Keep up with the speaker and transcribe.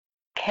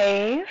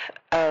Cave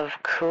of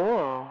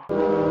Cool.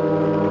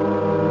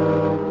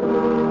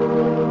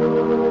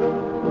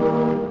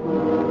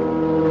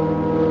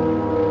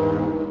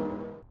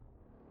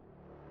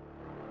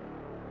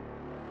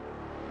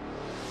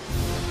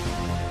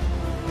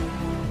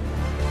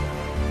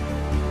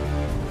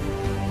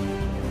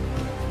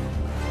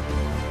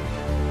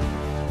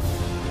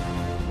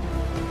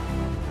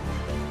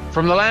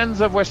 From the lands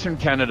of Western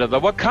Canada, the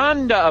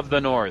Wakanda of the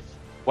North,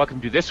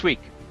 welcome to This Week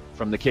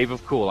from the Cave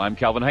of Cool. I'm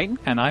Calvin Heighton.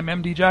 And I'm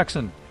MD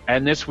Jackson.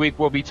 And this week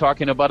we'll be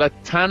talking about a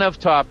ton of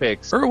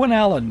topics. Irwin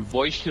Allen.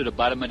 Voyage to the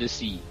Bottom of the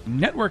Sea.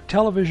 Network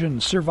television.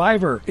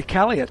 Survivor.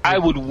 Icaliot. I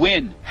Would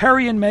Win.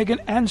 Harry and Meghan,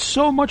 and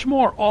so much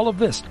more. All of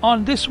this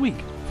on This Week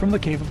from the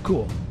Cave of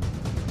Cool.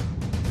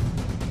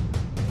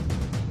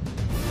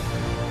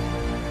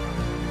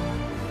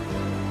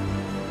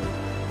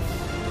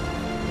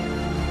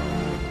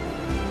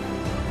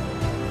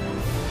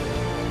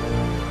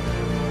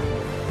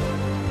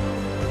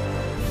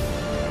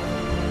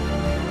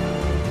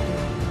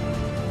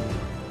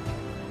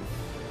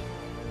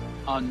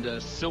 On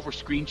the Silver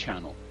Screen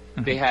Channel,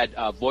 they had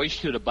Voyage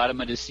to the Bottom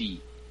of the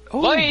Sea.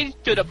 Oh, Voyage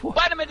to the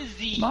Bottom of the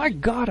Sea. My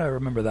God, I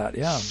remember that.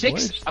 Yeah,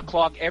 6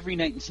 o'clock every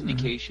night in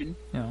syndication.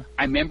 Yeah.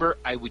 I remember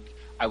I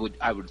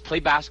would play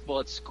basketball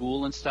at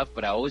school and stuff,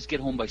 but I always get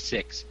home by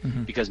 6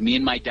 because me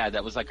and my dad,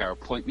 that was like our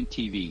appointment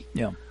TV.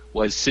 Yeah.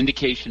 Was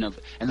syndication of,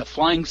 and the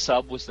Flying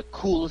Sub was the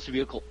coolest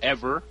vehicle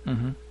ever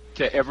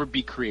to ever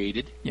be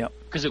created. Yeah.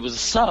 Because it was a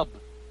sub,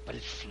 but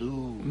it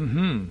flew.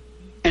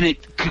 And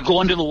it could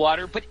go under the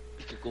water, but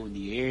it could go in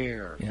the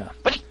air. Yeah.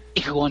 But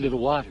it could go under the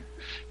water.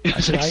 It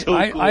was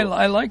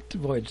I liked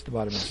Voyage to the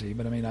Bottom of the Sea,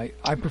 but I mean, I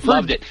preferred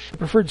Loved it. I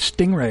preferred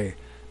Stingray.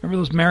 Remember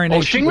those marination?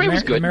 Oh, Stingray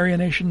was good.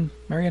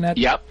 Marionette.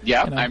 Yep. You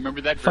know, I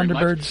remember that very much.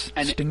 Thunderbirds,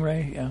 and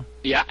Stingray. Yeah.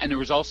 Yeah, and there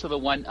was also the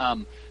one,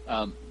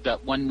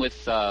 that one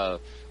with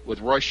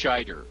Roy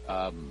Scheider.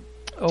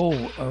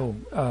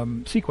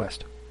 Sequest.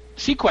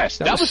 Sequest.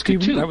 That was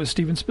good too. That was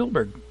Steven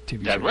Spielberg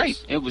TV That's series.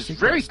 right. It was Sequest.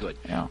 very good.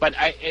 Yeah. But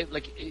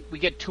we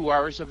get 2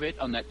 hours of it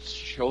on that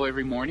show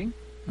every morning,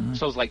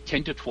 so it's like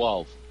 10 to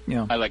 12.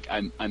 Yeah.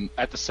 I'm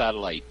at the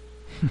satellite,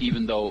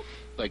 even though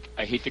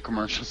I hate the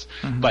commercials,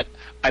 but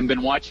I've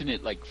been watching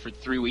it for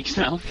 3 weeks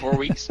now, 4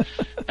 weeks,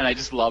 and I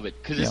just love it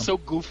because it's so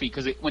goofy.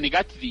 Because when they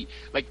got to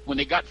when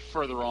they got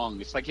further on,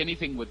 it's like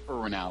anything with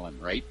Irwin Allen,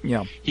 right?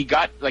 Yeah. He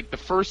got the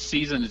first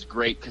season is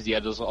great because he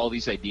had all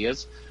these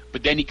ideas,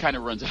 but then he kind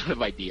of runs out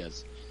of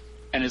ideas,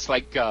 and it's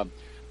like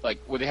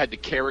where they had the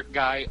carrot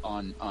guy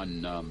on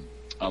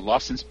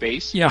Lost in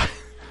Space. Yeah.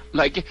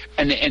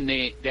 And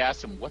they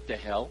asked him what the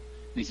hell.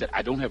 And he said,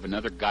 "I don't have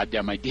another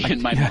goddamn idea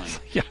in my mind."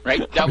 Yeah.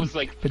 Right? That was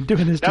been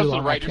doing this that too was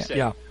long. the writer said.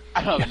 Yeah.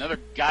 I don't have another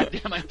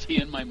goddamn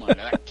idea in my mind.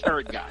 That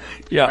carrot guy.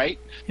 Yeah. Right?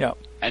 Yeah.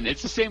 And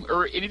it's the same.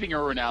 Anything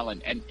Irwin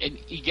Allen, and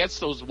he gets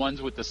those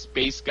ones with the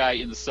space guy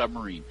in the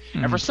submarine.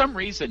 And for some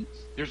reason,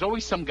 there's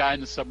always some guy in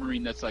the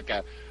submarine that's like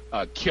a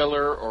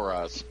killer or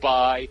a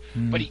spy,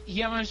 but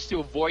he manages to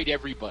avoid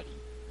everybody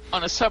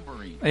on a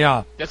submarine.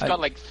 Yeah. That's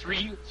got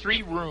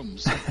three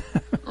rooms,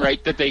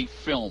 right? That they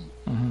film.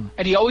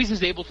 And he always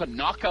is able to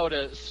knock out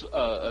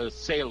a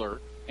sailor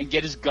and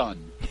get his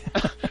gun,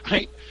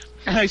 right?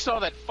 And I saw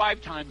that 5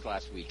 times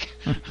last week,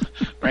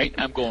 right?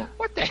 I'm going,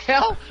 what the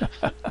hell?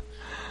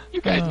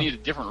 You guys need a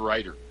different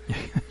writer.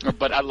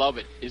 But I love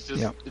it. It's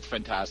just, it's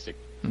fantastic.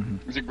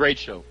 It's a great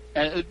show.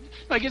 And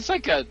it's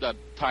like that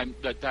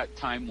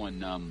time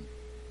when,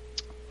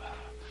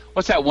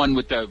 what's that one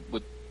with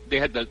they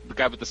had the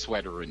guy with the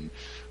sweater and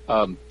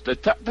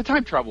the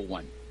time travel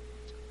one.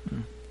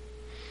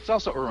 It's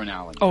also Irwin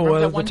Allen.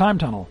 The Time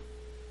Tunnel.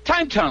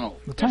 Time Tunnel.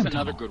 That's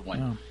another good one.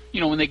 Yeah.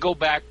 You know, when they go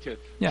back to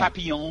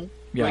Papillon,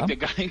 like the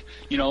guy,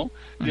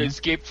 they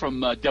escaped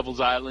from Devil's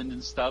Island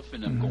and stuff,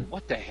 and I'm going,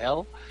 what the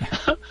hell?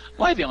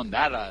 Why are they on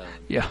that island?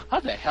 Yeah.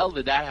 How the hell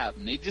did that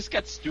happen? They just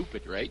got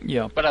stupid, right?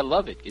 Yeah. But I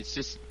love it. It's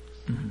just,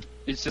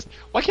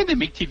 why can't they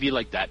make TV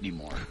like that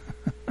anymore?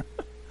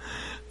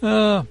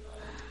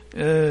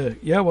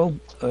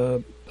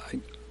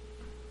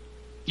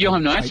 You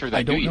don't have no answer for that,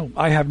 I don't do you? know.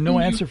 I have no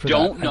answer for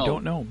that. Know. I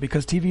don't know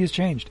because TV has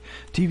changed.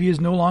 TV is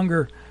no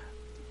longer,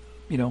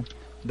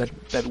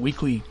 that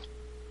weekly,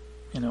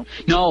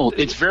 No,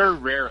 it's very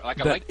rare. I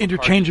like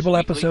interchangeable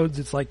Cartoons episodes.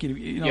 It's like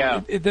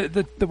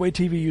the way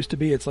TV used to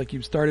be. It's like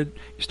you start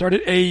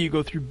at A, you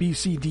go through B,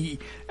 C, D,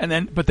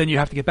 but then you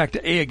have to get back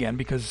to A again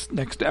because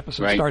next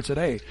episode starts at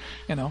A.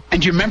 And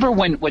do you remember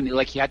when you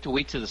had to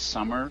wait till the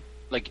summer,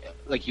 like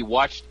you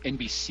watched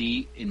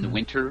NBC in the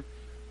winter,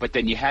 but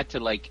then you had to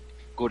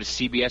go to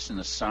CBS in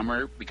the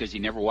summer because you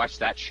never watched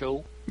that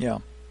show? Yeah.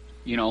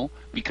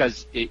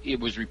 Because it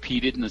was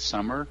repeated in the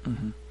summer.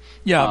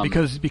 Yeah,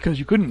 because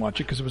you couldn't watch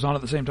it because it was on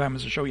at the same time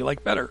as a show you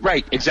like better.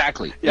 Right,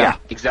 exactly. Yeah.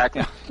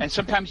 Exactly. And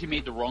sometimes you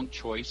made the wrong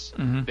choice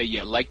that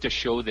you liked a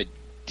show that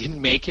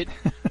didn't make it,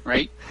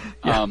 right?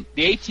 The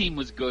A-Team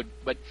was good,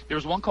 but there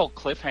was one called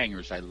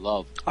Cliffhangers I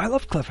loved. I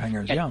love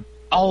Cliffhangers, yeah.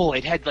 Oh,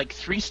 it had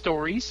 3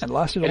 stories. And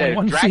lasted it only had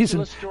one Dracula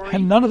season, story.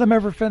 and none of them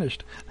ever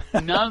finished.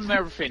 None of them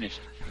ever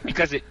finished.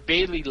 because it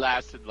barely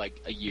lasted like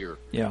a year.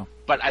 Yeah.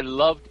 But I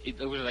loved it.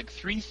 There was like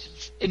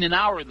in an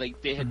hour.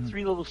 Like they had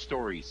 3 little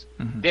stories.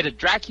 They had a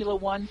Dracula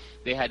one.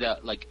 They had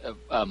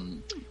what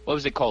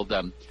was it called?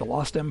 The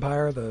Lost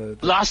Empire. The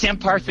Lost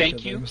Empire.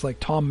 Thank you. It was like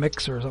Tom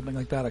Mix or something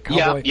like that. A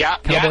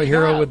cowboy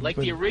hero with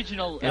the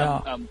original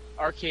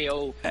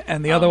RKO.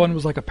 And the other one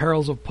was like a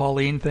Perils of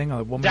Pauline thing.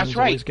 A woman who's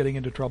always getting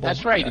into trouble.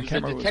 That's right. I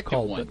can't remember what it was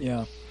called, one. But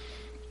yeah.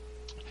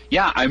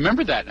 Yeah, I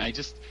remember that, and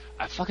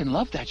I fucking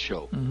loved that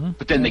show.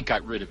 But then they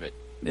got rid of it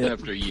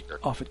after a year.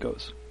 Off it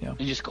goes. Yeah. And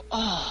you just go,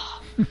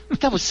 oh,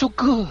 that was so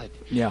good.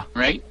 Yeah.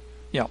 Right?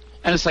 Yeah.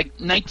 And it's like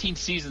 19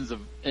 seasons of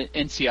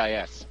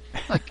NCIS.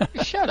 Like,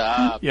 shut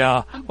up.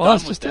 Yeah. I'm well,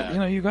 that's done with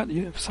just it.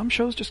 You know, some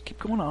shows just keep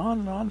going on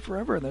and on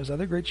forever, and there's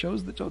other great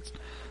shows that don't,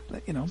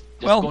 just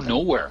go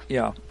nowhere.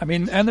 Yeah. I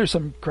mean, and there's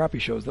some crappy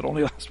shows that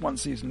only last one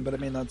season, but I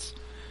mean, that's,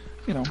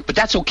 But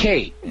that's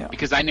okay. Yeah.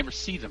 Because I never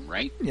see them,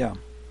 right? Yeah.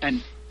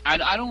 And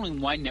I don't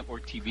know why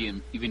network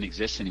TV even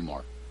exists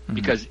anymore,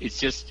 because it's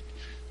just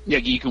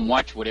you can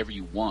watch whatever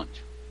you want.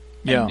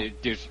 Yeah, and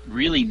there's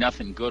really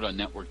nothing good on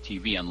network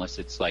TV unless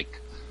it's like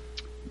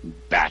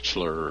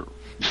Bachelor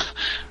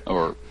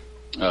or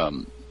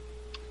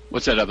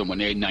what's that other one?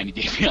 90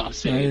 Day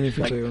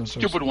Fiancé.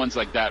 Stupid ones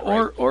like that,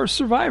 right? Or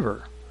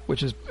Survivor,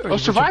 which is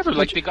Survivor.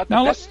 Like they got the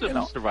best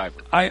of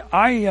Survivor.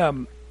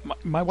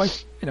 My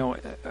wife,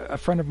 a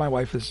friend of my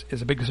wife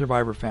is a big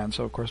Survivor fan,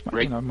 so of course,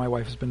 my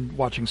wife has been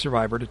watching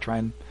Survivor to try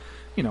and,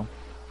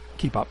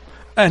 keep up.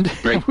 And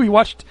we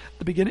watched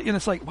the beginning, and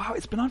it's like, wow,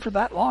 it's been on for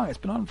that long. It's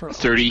been on for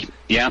 30,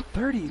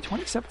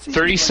 27 seasons.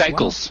 30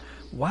 cycles.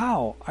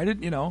 Wow. I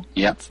didn't,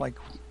 Yeah. It's like,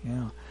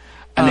 yeah.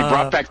 And they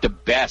brought back the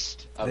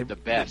best of the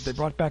best. They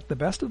brought back the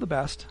best of the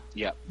best.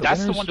 Yeah,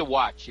 that's winners, the one to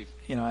watch.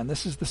 And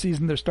this is the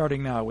season they're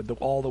starting now with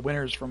all the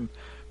winners from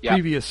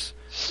previous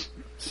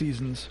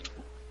seasons.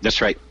 That's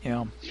right.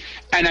 Yeah.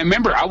 And I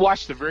remember I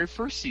watched the very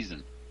first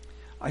season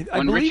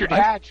when Richard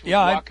Hatch was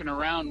walking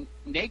around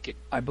naked.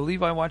 I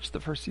believe I watched the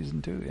first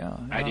season too. Yeah.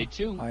 I did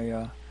too.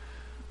 And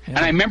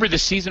I remember the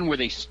season where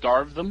they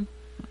starved them,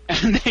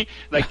 and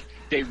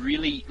they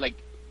really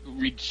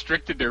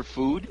restricted their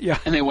food. Yeah.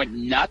 And they went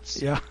nuts.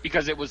 Yeah.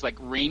 Because it was like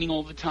raining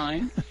all the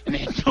time, and they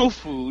had no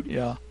food.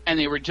 Yeah. And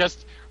they were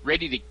just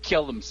ready to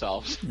kill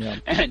themselves. Yeah.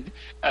 And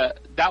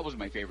that was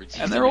my favorite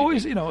season. And they're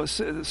always,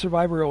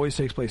 Survivor always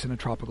takes place in a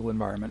tropical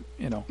environment,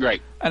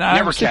 Right. And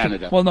never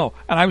Canada. Well, no.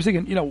 And I was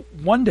thinking,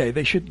 one day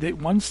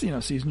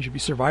season should be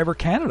Survivor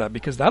Canada,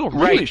 because that'll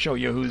really show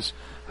you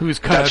who's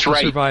cut out to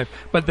survive.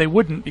 But they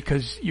wouldn't,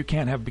 because you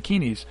can't have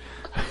bikinis.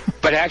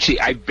 But actually,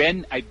 I've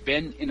been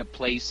in a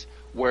place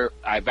where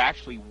I've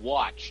actually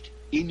watched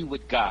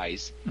Inuit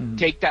guys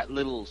take that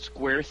little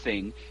square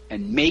thing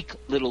and make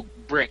little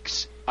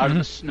bricks out of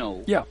the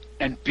snow,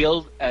 and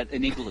build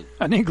an igloo.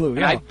 An igloo,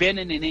 and I've been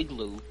in an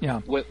igloo.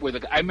 Yeah.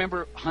 I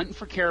remember hunting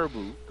for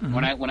caribou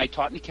when I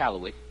taught in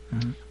Iqaluit.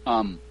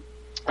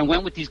 I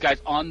went with these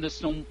guys on the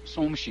snow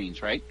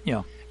machines, right?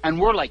 Yeah. And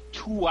we're like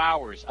 2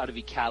 hours out of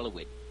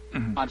Iqaluit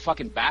on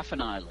fucking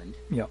Baffin Island.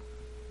 Yeah.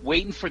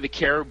 Waiting for the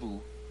caribou,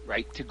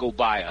 right, to go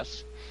by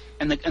us.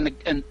 And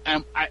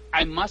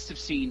I must have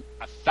seen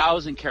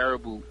 1,000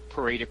 caribou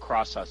parade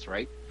across us,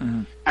 right?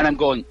 And I'm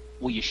going,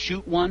 will you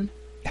shoot one?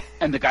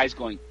 And the guy's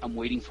going, I'm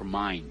waiting for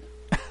mine,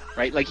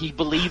 right? Like he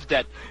believed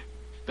that,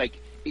 like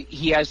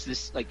he has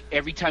this, like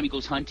every time he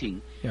goes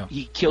hunting,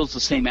 he kills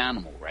the same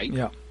animal, right?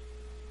 Yeah.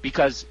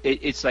 Because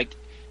it's like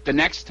the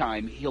next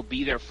time he'll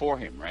be there for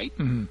him, right?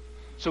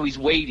 So he's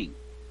waiting,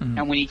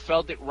 and when he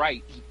felt it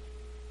right, he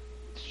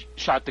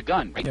shot the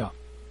gun, right? Yeah.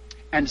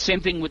 And the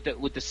same thing with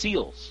the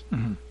seals.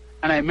 And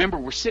I remember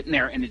we're sitting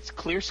there, and it's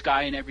clear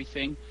sky and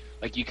everything,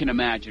 like you can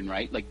imagine,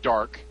 right? Like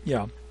dark.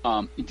 Yeah.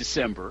 In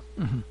December,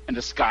 and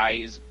the sky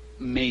is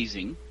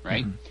amazing,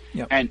 right?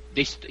 Yep. And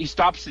he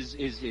stops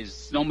his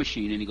snow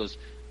machine, and he goes,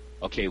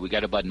 "Okay, we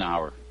got about an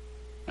hour."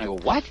 And I go,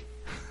 "What?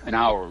 An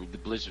hour? The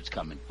blizzard's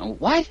coming." I go,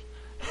 "What?"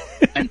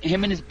 And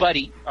him and his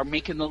buddy are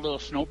making the little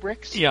snow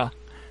bricks. Yeah.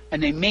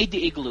 And they made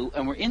the igloo,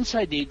 and we're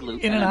inside the igloo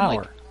in an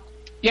hour.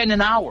 In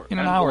an hour. In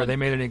an hour, they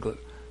made an igloo.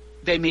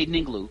 They made an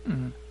igloo,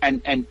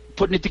 and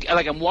putting it together.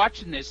 Like I'm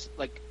watching this,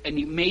 like, and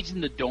he made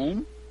in the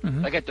dome,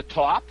 like at the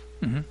top.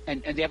 And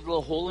they have a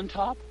little hole in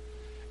top,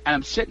 and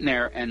I'm sitting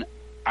there, and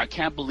I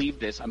can't believe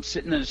this. I'm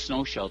sitting in a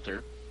snow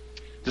shelter.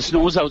 The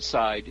snow's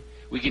outside.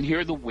 We can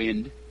hear the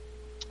wind.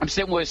 I'm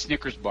sitting with a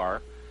Snickers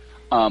bar,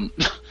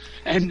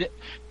 and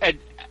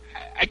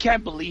I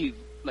can't believe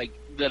like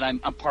that I'm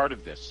part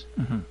of this,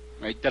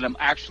 right? That I'm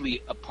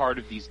actually a part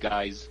of these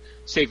guys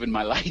saving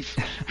my life,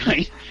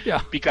 right?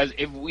 Yeah. Because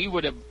if we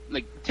would have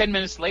 10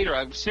 minutes later,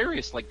 I'm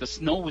serious. Like the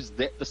snow was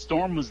there, the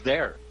storm was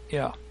there.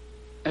 Yeah.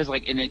 It's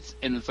like, and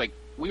it's like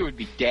we would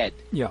be dead.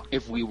 Yeah.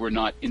 If we were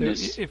not in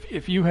this.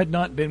 If you had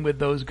not been with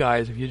those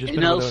guys, if you just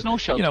been with a snow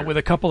shelter, with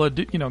a couple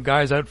of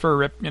guys out for a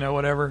rip,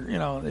 whatever,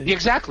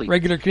 exactly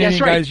regular Canadian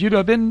guys, you'd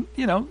have been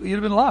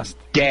lost.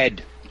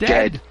 Dead.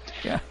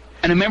 Yeah.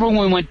 And I remember when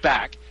we went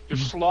back, they're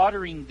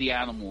slaughtering the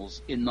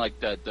animals in like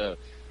the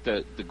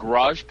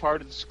garage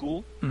part of the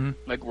school,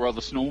 like where all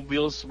the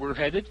snowmobiles were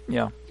headed.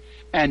 Yeah.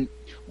 And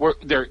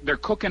they're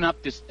cooking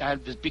up this. I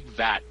have this big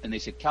vat, and they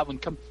said, "Calvin,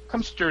 come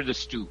stir the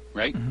stew."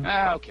 Right?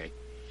 Okay.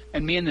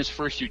 And me and this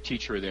first year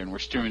teacher are there, and we're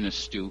stirring this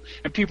stew,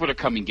 and people are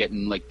coming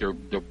getting like their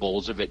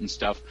bowls of it and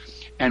stuff,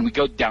 and we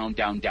go down,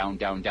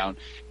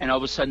 and all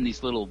of a sudden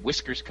these little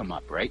whiskers come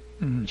up, right?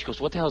 And she goes,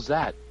 "What the hell's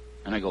that?"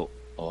 And I go,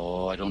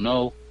 "Oh, I don't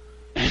know."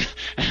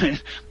 And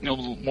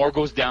more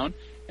goes down,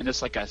 and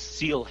it's like a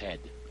seal head.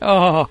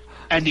 Oh.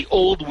 And the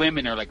old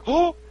women are like,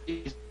 "Oh,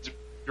 it's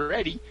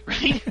ready,"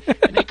 right?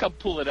 And they come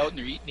pull it out, and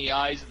they're eating the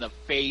eyes and the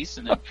face,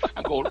 and then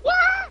I'm going, "Wah!"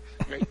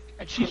 Right?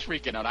 And she's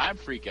freaking out. I'm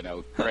freaking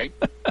out, right?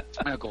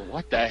 And I go,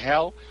 "What the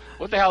hell?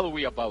 What the hell are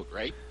we about?"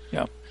 Right?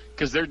 Yeah.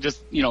 Because they're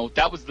just,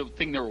 that was the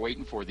thing they were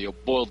waiting for, the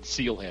boiled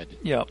seal head.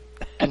 Yeah.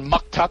 And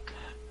muck tuck,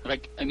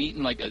 like I'm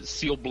eating like a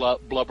seal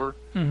blubber,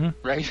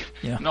 right?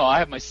 Yeah. No, I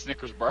have my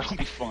Snickers bar. I'll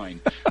be fine,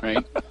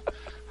 right?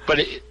 But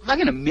like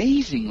an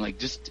amazing, like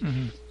just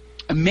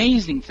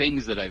amazing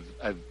things that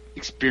I've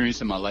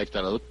experienced in my life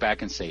that I look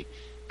back and say,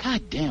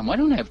 God damn, why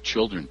don't I have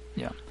children?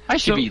 Yeah. I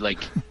should be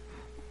like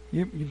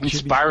you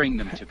inspiring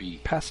them to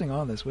be passing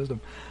on this wisdom.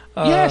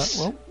 Yes.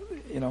 Well,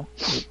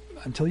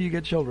 until you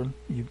get children,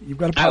 you've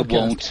got a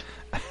podcast.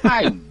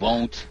 I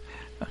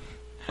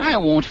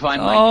won't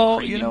find my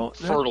Ukrainian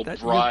fertile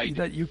bride.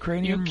 That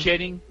Ukrainian. You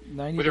kidding?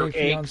 90 with her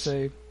eggs,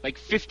 fiance, like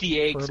 50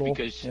 eggs, fertile,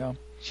 because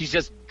she's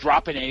just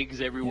dropping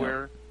eggs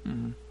everywhere. Yeah.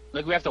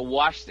 Like we have to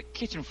wash the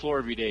kitchen floor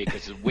every day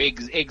because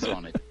there's eggs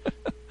on it.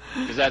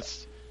 Because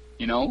that's,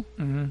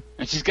 and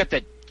she's got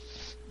that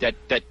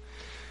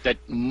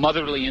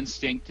motherly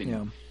instinct.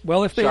 And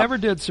Well, if they ever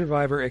did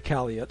Survivor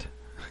Iqaluit,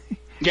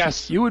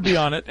 yes, you would be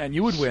on it and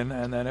you would win,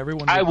 and then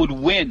everyone. I would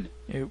win.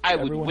 I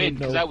would win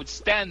because know. I would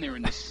stand there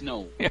in the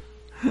snow. Like,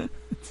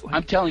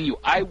 I'm telling you,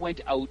 I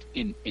went out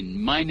in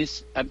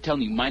minus. I'm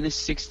telling you, minus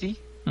 60.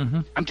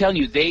 I'm telling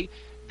you,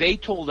 they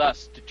told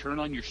us to turn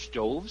on your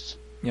stoves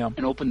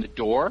and open the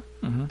door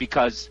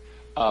because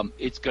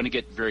it's going to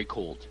get very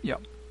cold. Yeah.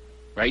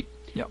 Right.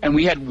 Yeah. And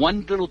we had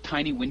one little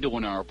tiny window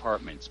in our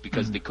apartments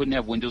because they couldn't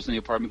have windows in the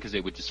apartment because they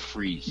would just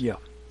freeze. Yeah.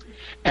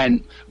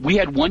 And we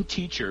had one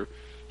teacher.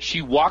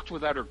 She walked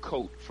without her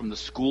coat from the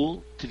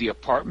school to the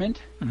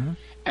apartment,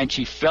 and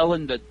she fell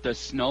in the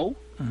snow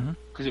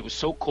because it was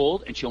so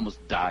cold, and she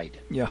almost died.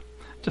 Yeah.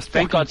 Just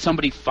thank God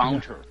somebody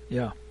found her.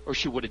 Yeah. Or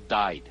she would have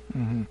died.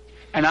 And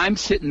I'm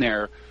sitting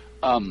there,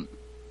 in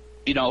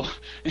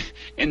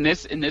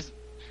this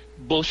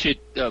bullshit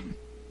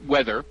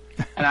weather,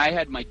 and I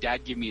had my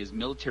dad give me his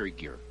military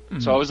gear,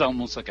 so I was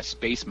almost like a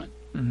spaceman.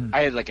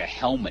 I had like a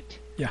helmet.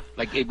 Yeah.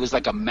 Like it was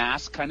like a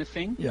mask kind of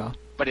thing. Yeah.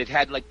 But it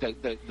had like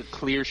the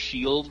clear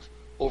shield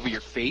over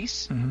your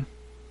face,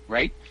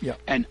 right? Yeah.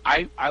 And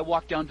I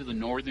walked down to the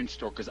northern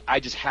store because I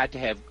just had to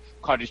have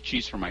cottage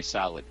cheese for my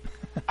salad.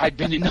 I'd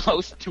been in the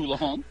house too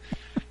long,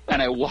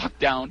 and I walked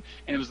down,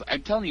 and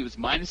I'm telling you, it was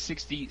minus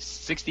 60,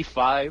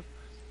 65,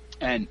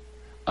 and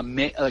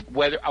like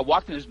weather. I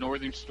walked in this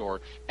northern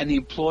store, and the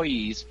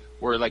employees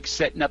were like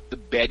setting up the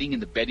bedding in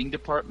the bedding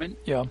department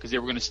because they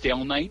were going to stay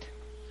all night,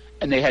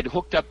 and they had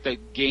hooked up the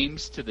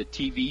games to the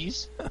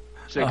TVs.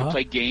 So they could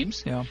play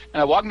games. Yeah.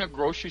 And I walk in a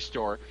grocery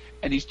store,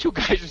 and these two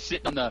guys are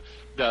sitting on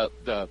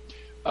the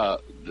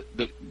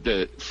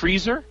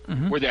freezer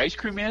where the ice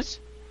cream is,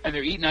 and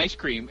they're eating ice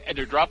cream, and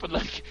they're dropping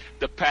like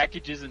the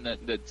packages and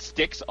the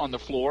sticks on the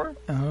floor.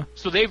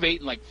 So they've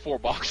eaten like 4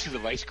 boxes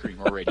of ice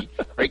cream already,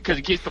 right? Because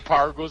in case the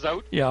power goes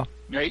out,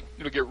 right,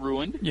 it'll get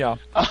ruined. Yeah.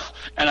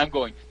 And I'm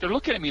going. They're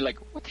looking at me like,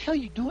 "What the hell are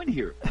you doing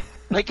here?"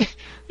 Like,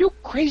 you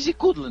crazy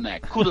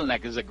Kudlanak.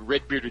 Kudlanak is like a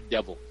red-bearded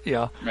devil.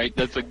 Yeah. Right?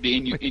 That's like the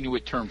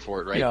Inuit term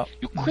for it, right? Yeah.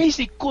 You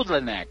crazy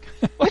Kudlanak.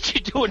 What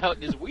you doing out in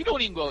this? We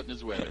don't even go out in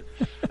this weather.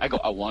 I go,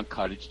 I want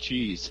cottage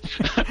cheese.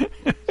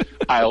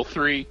 Aisle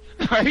 3,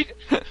 right?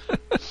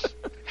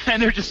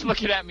 And they're just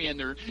looking at me, and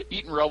they're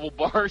eating Rebel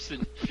bars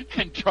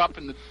and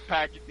dropping the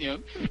packet. I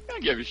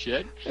don't give a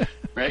shit,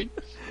 right?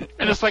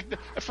 And it's like,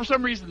 for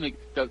some reason,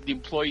 the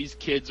employees'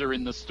 kids are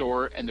in the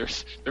store, and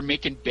they're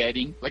making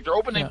bedding. Like, they're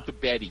opening up the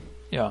bedding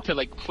to,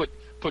 like, put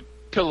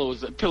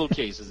pillows,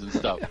 pillowcases and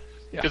stuff.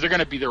 Because they're going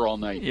to be there all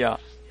night. Yeah.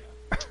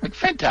 Like,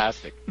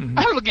 fantastic.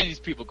 I look at these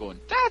people going,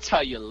 that's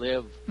how you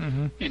live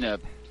in an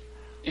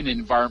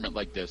environment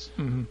like this.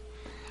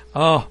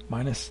 Oh,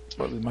 minus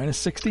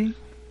 60?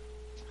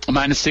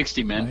 Minus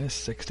 60, man. Minus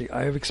 60.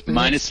 I have experienced...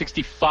 Minus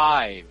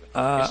 65.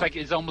 It's like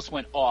it almost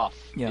went off.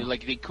 Yeah.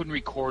 Like they couldn't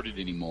record it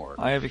anymore.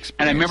 I have experienced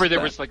And I remember there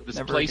was like this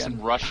place again.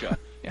 in Russia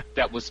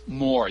that was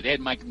more. They had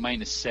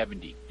minus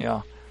 70.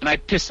 Yeah. And I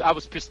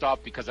was pissed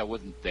off because I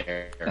wasn't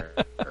there.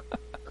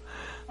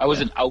 I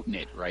wasn't out in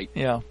it, right?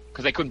 Yeah.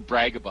 Because I couldn't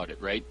brag about it,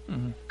 right?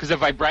 Because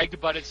if I bragged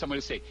about it, somebody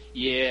would say,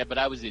 yeah, but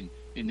I was in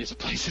this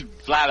place in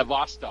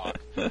Vladivostok,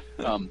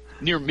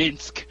 near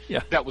Minsk.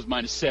 Yeah. That was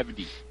minus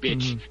 70,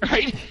 bitch.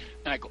 Right?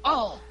 And I go,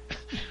 oh,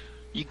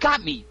 you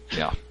got me.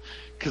 Yeah.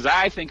 Because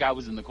I think I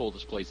was in the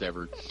coldest place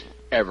ever.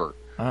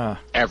 Yeah.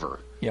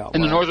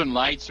 And the Northern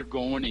Lights are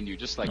going, and you're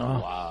just like,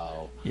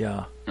 wow.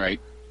 Yeah. Right?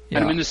 Yeah.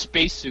 And I'm in the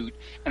spacesuit,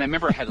 and I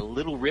remember I had a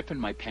little rip in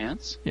my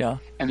pants. Yeah.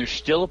 And there's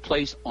still a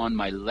place on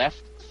my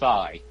left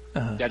thigh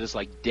that is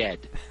like dead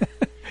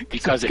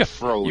because it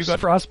froze. You got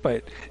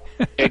frostbite.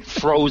 It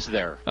froze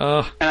there.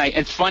 And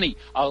it's funny.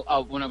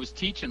 When I was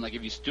teaching, like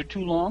if you stood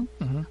too long,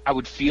 I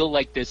would feel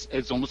like this.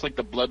 It's almost like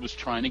the blood was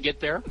trying to get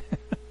there,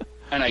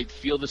 and I'd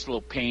feel this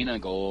little pain, and I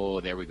go,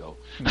 "Oh, there we go."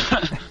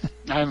 I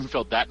haven't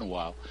felt that in a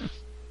while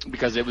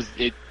because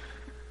it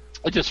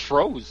just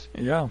froze.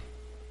 Yeah.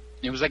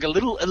 It was like a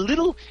little, and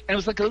it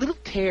was like a little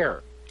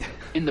tear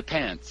in the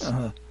pants,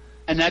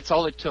 and that's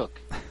all it took.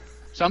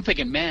 So I'm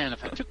thinking, man,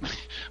 if I took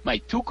my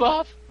toque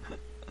off,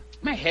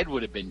 my head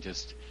would have been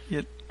just.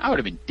 I would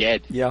have been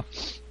dead. Yeah.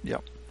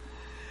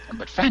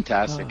 But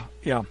fantastic.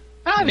 Yeah.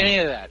 I don't have any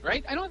of that,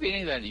 right? I don't have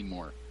any of that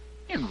anymore.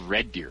 In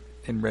Red Deer.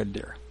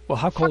 Well,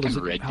 how cold is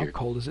it? Red Deer. How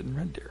cold is it in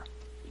Red Deer?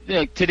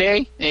 Like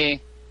today,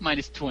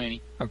 minus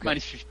 20, okay.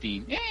 minus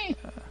 15.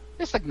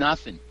 It's like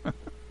nothing.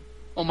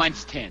 Oh,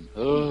 minus 10.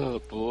 Oh,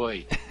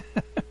 boy.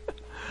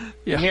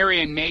 Yeah.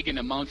 Harry and Meghan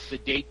announce the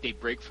date they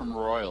break from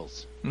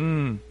royals.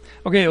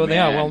 Okay, well,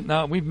 yeah, well,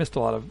 now we've missed a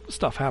lot of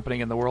stuff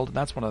happening in the world, and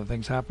that's one of the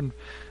things happened.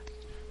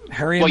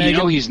 Harry and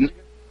Meghan.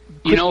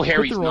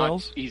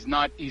 He's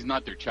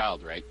not their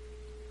child, right?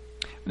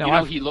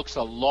 No, he looks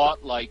a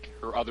lot like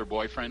her other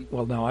boyfriend.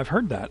 Well, no, I've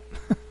heard that.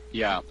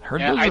 Yeah.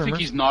 Heard I rumors. think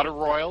he's not a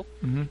royal,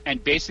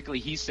 and basically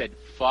he said,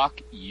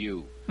 "Fuck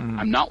you.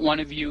 I'm not one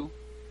of you.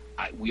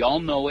 We all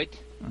know it.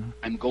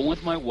 I'm going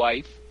with my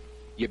wife.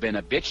 You've been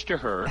a bitch to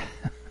her,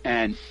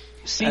 and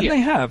see and it."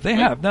 They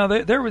have. Now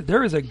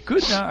there is a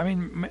good. I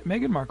mean,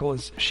 Meghan Markle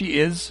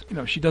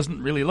she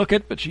doesn't really look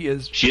it, but she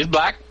is. She is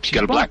black. She's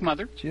got a black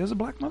mother. She has a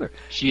black mother.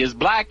 She is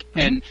black,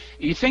 and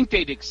you think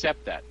they'd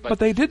accept that, but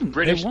they didn't.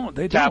 British they won't.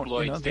 They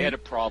tabloids, don't. They had a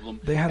problem.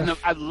 They had.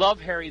 I love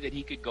Harry that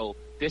he could go.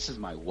 This is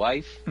my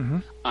wife.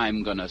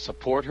 I'm going to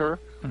support her.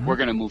 We're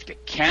going to move to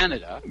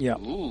Canada. Yeah.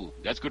 Ooh,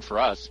 that's good for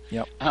us.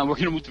 Yep. We're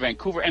going to move to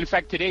Vancouver. And in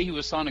fact, today he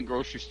was saw in a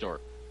grocery store.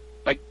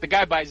 Like, the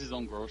guy buys his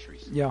own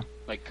groceries. Yeah.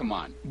 Like, come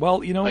on.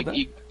 Well,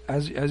 like,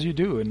 as you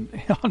do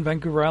on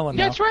Vancouver Island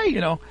now. That's right.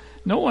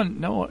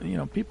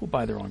 People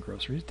buy their own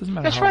groceries. Doesn't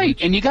matter. That's how right.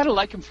 rich. And you got to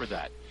like him for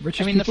that.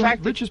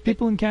 Richest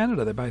people in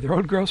Canada, they buy their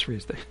own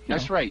groceries.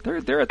 That's right. They're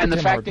at the and the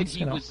Tim fact Hortons,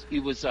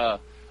 that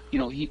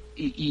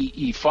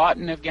he fought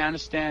in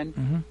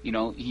Afghanistan.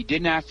 He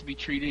didn't have to be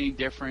treated any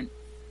different.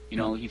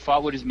 He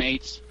fought with his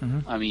mates.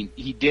 I mean,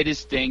 he did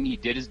his thing. He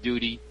did his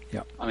duty.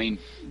 Yeah. I mean,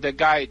 the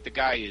guy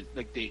is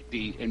like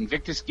the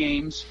Invictus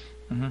Games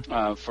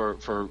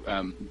for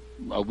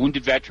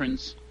wounded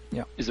veterans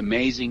is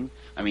amazing.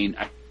 I mean,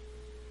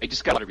 I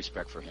just got a lot of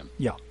respect for him.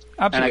 Yeah.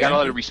 Absolutely. And I got a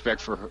lot of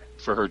respect for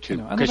her too,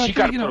 because she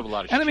got to put up a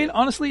lot of shit. And I mean,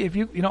 honestly,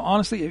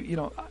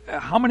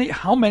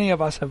 how many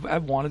of us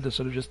have wanted to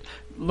sort of just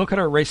look at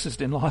our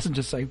racist in-laws and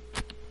just say,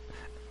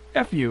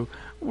 "F you,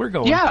 we're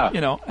going." Yeah.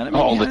 And I mean,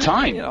 all the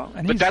time.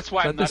 But that's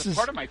why I'm not a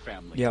part of my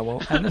family. Yeah.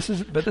 Well, and this is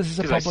a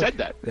public. I said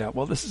that. Yeah.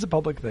 Well, this is a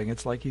public thing.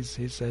 It's like he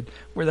said,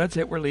 that's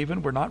it. We're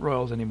leaving. We're not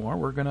royals anymore.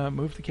 We're gonna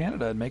move to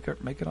Canada and make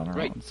it on our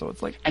own. So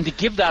it's like, and to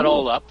give that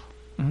all up,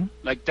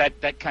 like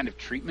that kind of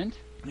treatment.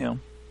 Yeah.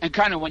 And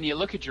kind of when you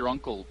look at your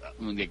uncle,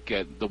 like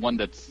the one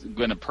that's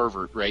going to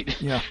pervert, right?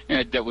 Yeah.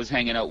 That was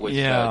hanging out with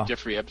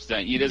Jeffrey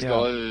Epstein. You just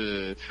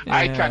go,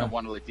 I kind of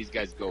want to let these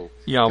guys go.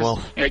 Yeah, well.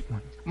 Like,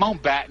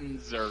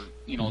 Mountbattens are,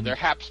 they're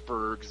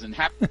Habsburgs, and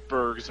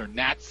Habsburgs are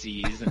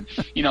Nazis, and,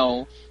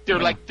 they're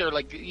like,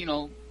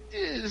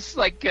 it's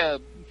like,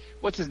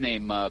 what's his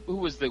name? Who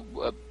was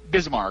the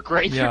Bismarck,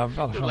 right? Yeah,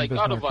 they're like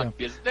Otto von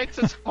Bismarck. It's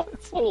this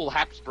whole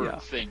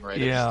Habsburg thing, right?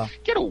 Yeah.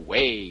 Get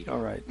away. All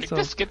right. Like,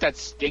 just get that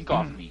stink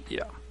off me.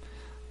 Yeah.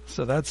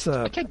 So that's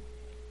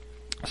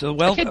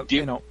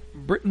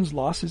Britain's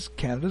loss is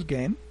Canada's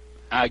gain.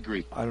 I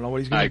agree. I don't know what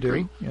he's going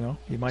to do.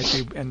 He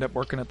might end up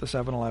working at the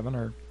 7-Eleven,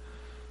 or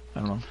I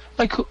don't know.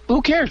 Like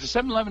who cares? The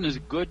 7-Eleven is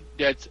good.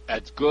 That's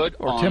good.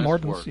 Or Tim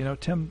Hortons.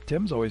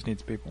 Tim's always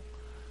needs people.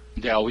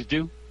 They always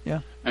do. Yeah.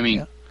 I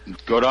mean,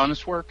 good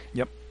honest work.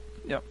 Yep.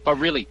 But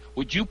really,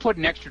 would you put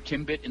an extra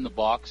Timbit in the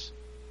box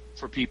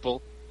for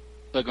people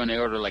like when they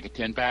order like a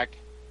 10-pack?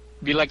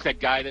 Be like that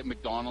guy at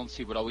McDonald's.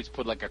 He would always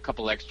put like a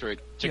couple extra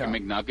chicken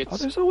McNuggets. Oh,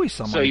 there's always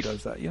someone who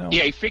does that, Yeah,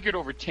 he figured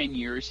over 10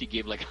 years he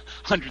gave like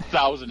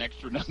 100,000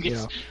 extra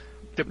nuggets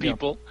to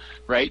people,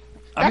 right?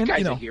 That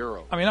guy's a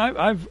hero. I mean,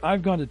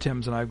 I've gone to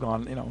Tim's and I've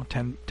gone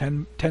 10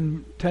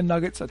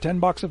 nuggets, a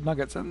 $10 of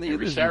nuggets, and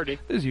every Saturday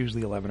there's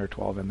usually 11 or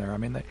 12 in there. I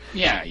mean, they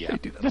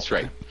do that. That's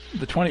right.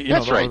 The 20,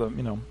 that's right.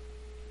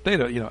 They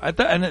don't,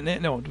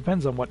 it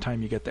depends on what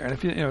time you get there. And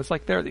if it's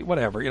like they're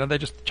whatever, they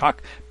just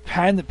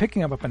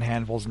picking them up in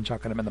handfuls and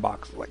chucking them in the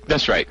box like that.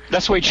 That's right.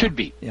 That's the way it should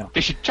be. Yeah.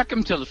 They should chuck them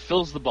until it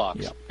fills the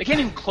box. Yeah. They can't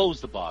even close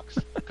the box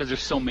because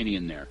there's so many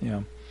in there.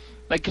 Yeah.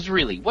 Like, because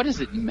really, what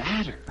does it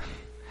matter?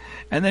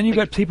 And then you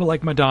got people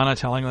like Madonna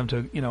telling them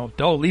to,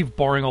 don't leave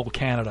boring old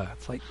Canada.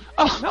 It's like,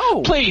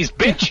 no, please,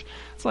 bitch.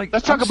 It's like,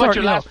 let's talk about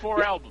your last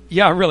 4 albums.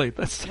 Yeah, really.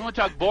 You want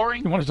to talk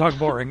boring? You want to talk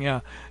boring? Yeah.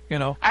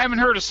 I haven't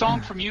heard a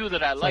song from you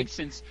that I like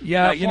since 4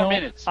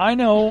 minutes. I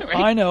know, right?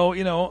 I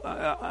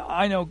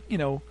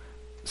know,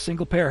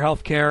 single-payer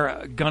health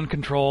care, gun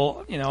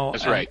control,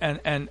 That's right.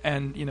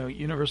 And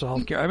universal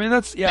health care. I mean,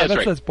 that's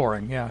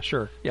boring. Yeah,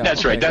 sure. Yeah,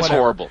 that's right. That's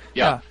whatever. horrible.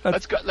 Yeah.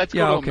 Let's go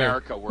to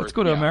America. Let's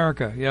go to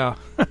America. Yeah.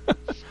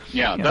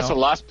 Yeah, that's the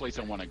last place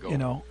I want to go. You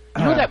know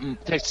that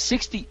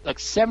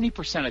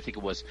 70%, I think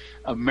it was,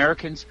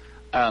 Americans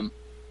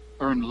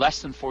earn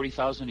less than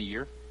 $40,000 a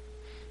year.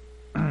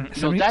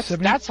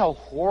 That's how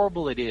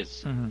horrible it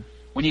is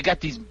when you got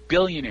these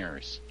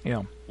billionaires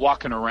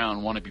walking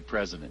around want to be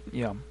president.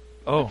 Yeah.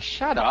 Oh,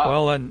 shut up.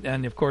 Well,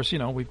 and of course,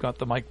 we've got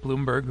the Mike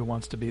Bloomberg who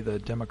wants to be the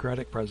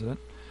Democratic president.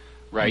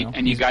 Right,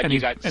 and you got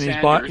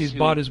Sanders, he's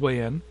bought his way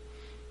in.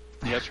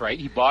 That's right.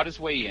 He bought his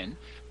way in,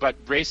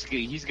 but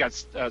basically he's got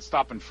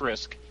stop and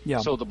frisk. Yeah.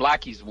 So the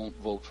blackies won't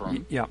vote for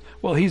him. Yeah.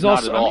 Well, he's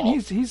also. I mean,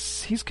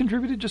 he's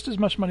contributed just as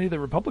much money to the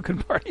Republican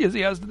Party as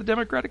he has to the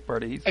Democratic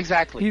Party.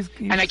 Exactly. He's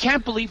and I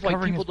can't believe why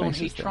people don't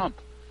hate Trump.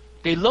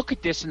 They look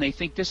at this and they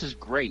think this is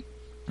great.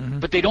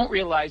 But they don't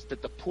realize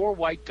that the poor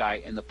white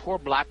guy and the poor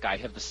black guy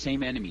have the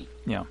same enemy.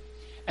 Yeah.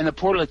 And the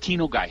poor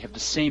Latino guy have the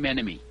same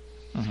enemy.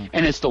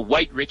 And it's the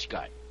white rich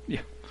guy.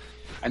 Yeah.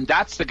 And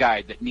that's the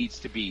guy that needs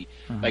to be,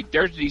 like,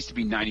 there needs to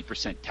be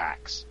 90%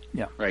 tax.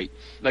 Yeah. Right?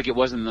 Like it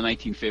was in the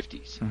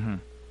 1950s.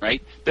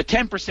 Right? The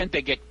 10%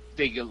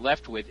 they get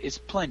left with is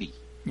plenty.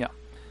 Yeah.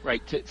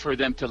 Right? For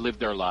them to live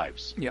their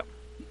lives. Yeah.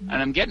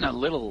 And I'm getting a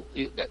little,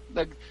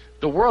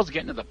 the world's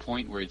getting to the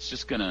point where it's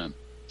just going to,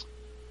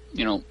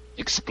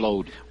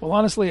 explode. Well,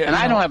 honestly, and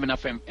I don't have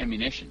enough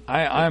ammunition.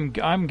 I'm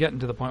getting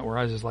to the point where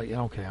I was just like,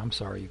 okay, I'm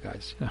sorry, you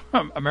guys.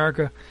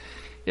 America,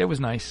 it was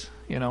nice,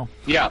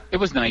 Yeah, it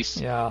was nice.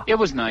 Yeah, it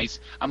was nice.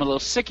 I'm a little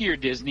sick of your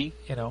Disney.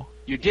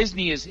 Your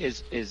Disney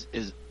is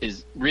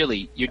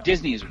really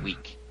Disney is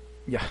weak.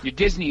 Yeah, your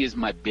Disney is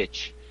my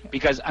bitch.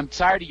 Because I'm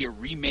tired of your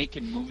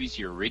remaking movies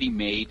you already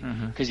made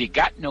because you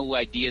got no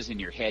ideas in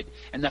your head.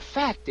 And the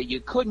fact that you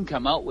couldn't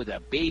come out with a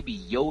Baby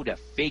Yoda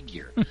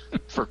figure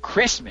for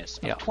Christmas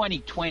of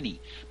 2020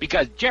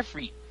 because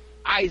Jeffrey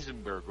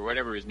Eisenberg, or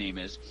whatever his name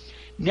is,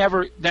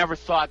 never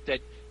thought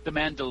that The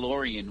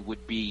Mandalorian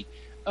would be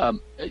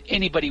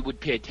anybody would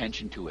pay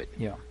attention to it.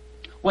 Yeah.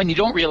 When you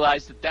don't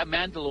realize that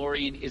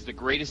Mandalorian is the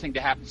greatest thing to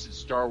happen since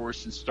Star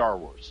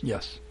Wars.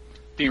 Yes.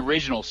 The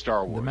original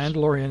Star Wars. The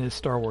Mandalorian is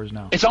Star Wars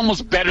now. It's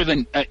almost better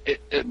than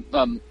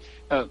The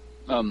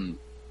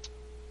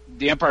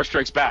Empire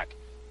Strikes Back.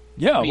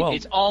 Yeah, I mean,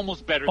 it's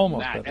almost better than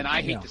that. Better, and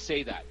I hate to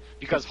say that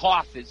because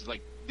Hoth is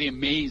like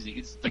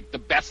it's like the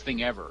best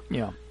thing ever.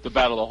 Yeah. The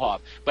Battle of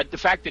Hoth. But the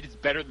fact that it's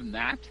better than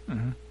that,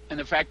 and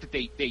the fact that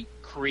they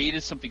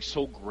created something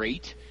so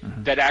great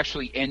that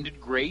actually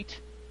ended great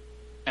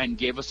and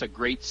gave us a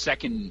great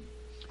second.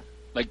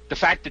 Like the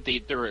fact that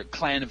they're a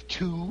clan of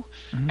two,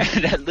 and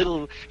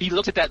he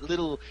looked at that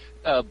little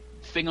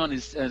thing on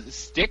his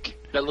stick,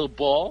 that little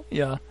ball,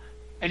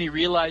 and he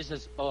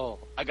realizes,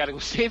 I got to go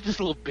save this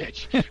little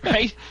bitch,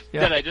 right?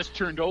 That I just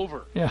turned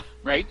over,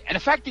 right? And the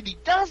fact that he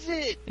does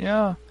it,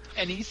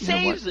 and he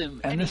saves him,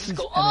 and he's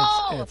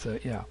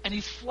and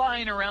he's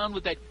flying around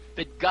with that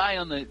guy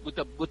with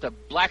the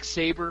black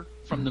saber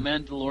from the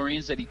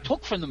Mandalorians that he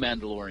took from the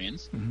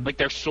Mandalorians, like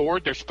their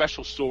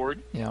special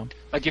sword. Yeah.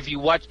 Like if you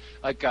watch,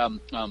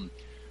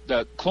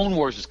 the Clone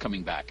Wars is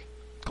coming back.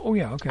 Oh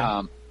yeah,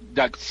 okay.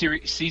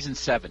 Season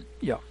 7.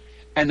 Yeah.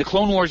 And the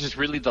Clone Wars is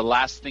really the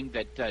last thing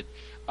that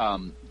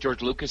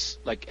George Lucas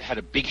had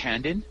a big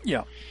hand in.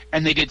 Yeah.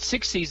 And they did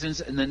 6 seasons,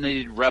 and then they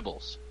did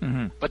Rebels.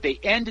 But they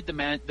ended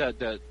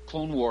the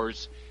Clone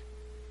Wars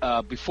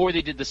before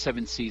they did the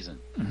 7th season.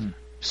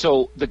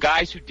 So the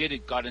guys who did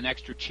it got an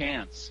extra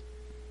chance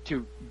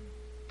to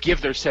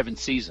give their 7th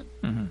season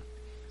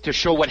to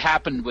show what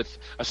happened with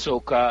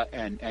Ahsoka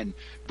and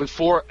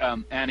before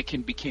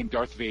Anakin became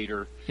Darth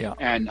Vader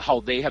and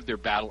how they have their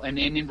battle. And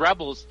in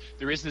Rebels,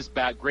 there is this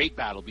great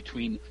battle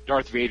between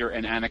Darth Vader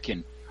and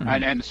Anakin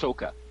and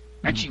Ahsoka.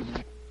 And she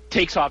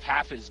takes off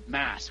half his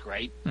mask,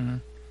 right?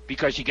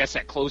 Because she gets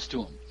that close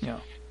to him. Yeah.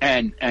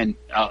 And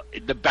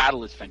the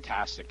battle is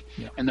fantastic.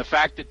 Yeah. And the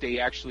fact that they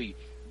actually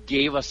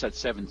gave us that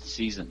 7th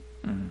season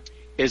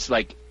is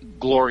like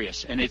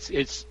glorious, and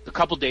it's a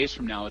couple days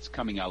from now it's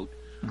coming out.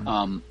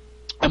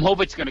 I'm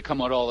hoping it's going to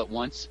come out all at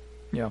once,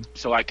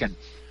 so I can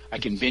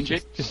binge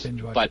it. Just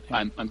binge watch but it,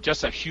 yeah. I'm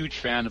just a huge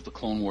fan of the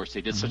Clone Wars.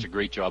 They did such a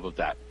great job of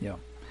that. Yeah.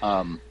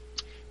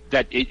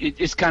 That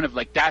it's kind of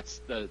like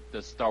that's the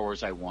Star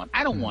Wars I want.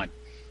 I don't want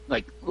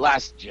like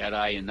Last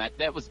Jedi and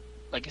that was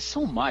like it's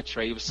so much,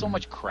 right? It was so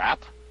much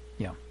crap.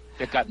 Yeah.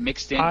 That got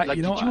mixed in. Did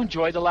you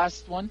enjoy the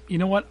last one? You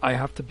know what? I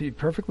have to be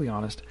perfectly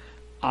honest.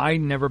 I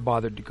never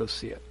bothered to go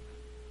see it.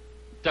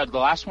 The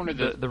last one or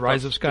the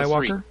Rise of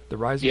Skywalker? The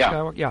Rise of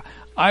Skywalker? Yeah.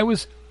 I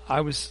was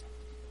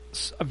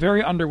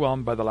very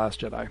underwhelmed by The Last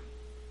Jedi.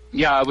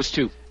 Yeah, I was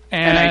too.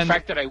 And the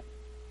fact that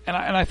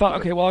I thought,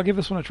 okay, well, I'll give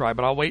this one a try,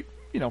 but I'll wait,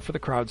 for the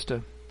crowds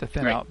to to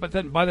thin out. But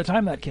then by the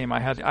time that came,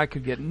 I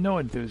could get no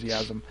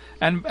enthusiasm.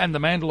 And The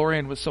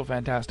Mandalorian was so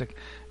fantastic.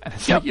 And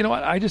it's like, you know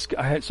what? I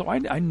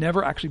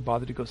never actually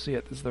bothered to go see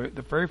it. This is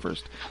the very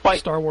first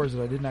Star Wars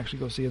that I didn't actually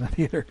go see in the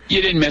theater.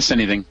 You didn't miss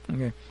anything.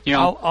 Okay. You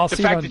know, I'll the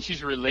see fact it on, that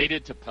she's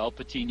related to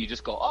Palpatine, you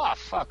just go, oh,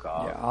 fuck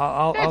off. Yeah,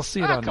 I'll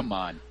see it on. Come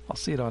on. I'll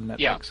see it on Netflix.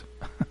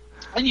 Yeah.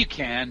 And you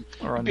can.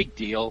 Or on, big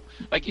deal.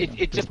 Like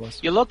it just Plus.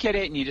 you look at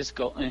it and you just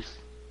go. Eh.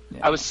 Yeah.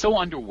 I was so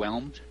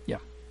underwhelmed. Yeah.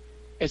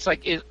 It's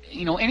like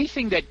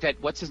anything that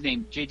what's his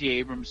name J.J.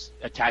 Abrams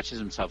attaches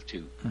himself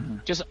to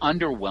just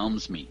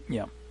underwhelms me.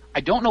 Yeah.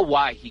 I don't know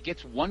why. He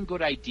gets one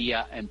good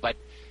idea but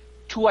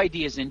 2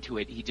 ideas into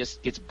it, he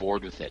just gets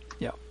bored with it.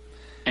 Yeah.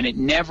 And it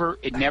never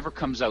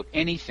comes out.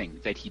 Anything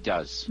that he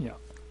does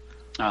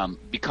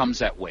becomes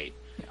that way.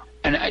 Yeah.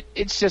 And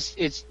it's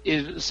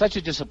such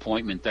a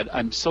disappointment that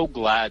I'm so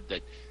glad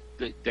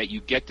that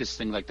you get this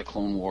thing like the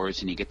Clone Wars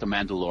and you get the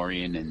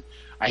Mandalorian, and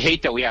I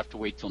hate that we have to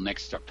wait till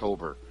next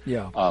October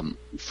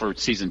for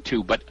season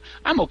 2, but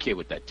I'm okay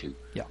with that too.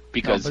 Yeah.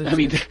 Because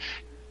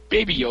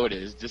Baby Yoda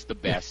is just the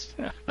best.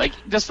 Like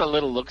just the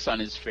little looks on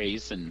his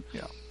face, and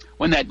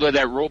when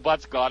that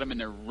robot's got him and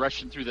they're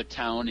rushing through the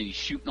town and he's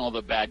shooting all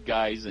the bad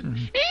guys and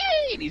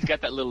hey, and he's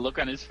got that little look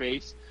on his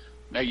face.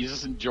 Now he's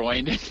just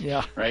enjoying it.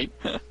 Yeah. Right?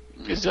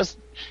 It's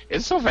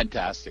so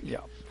fantastic.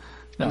 Yeah.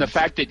 And the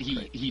fact that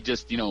he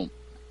just,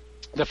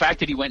 the fact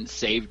that he went and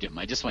saved him,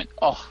 I just went,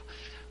 oh.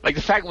 Like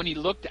the fact when he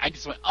looked, I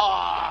just went,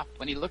 ah.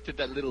 When he looked at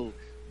that little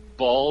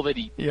ball that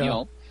he,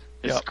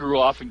 screw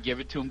off and give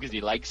it to him because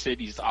he likes it,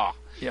 he's,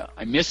 yeah.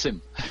 I miss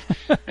him.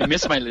 I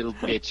miss my little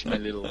bitch, my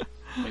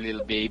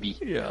little baby.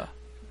 Yeah.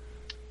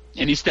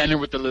 And he's standing there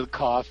with the little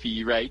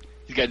coffee, right?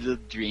 He's got a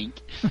little drink.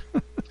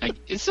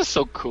 It's just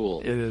so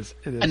cool. It is.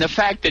 And the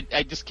fact that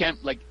I just can't,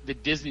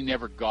 that Disney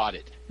never got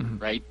it,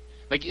 right?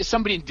 Like,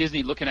 somebody in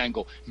Disney looking at it and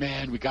go,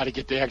 man, we got to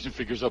get the action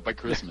figures out by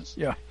Christmas.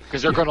 Yeah.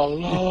 Because they're going to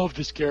love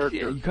this character.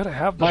 Yeah, you got to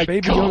have the My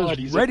Baby God, Yoda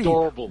he's ready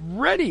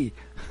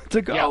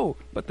to go. Yeah.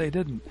 But they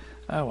didn't.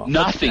 Oh, well.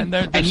 Nothing.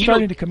 And they're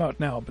starting to come out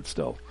now, but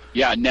still.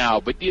 Yeah, now.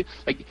 But,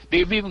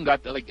 they've even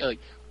got,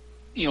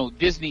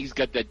 Disney's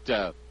got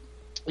that,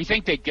 you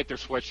think they'd get their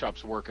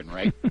sweatshops working,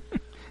 right?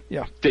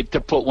 Yeah.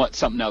 To put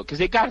something out. Because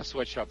they got a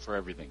sweatshop for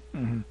everything.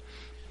 Mm-hmm.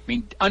 I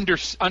mean,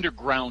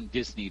 underground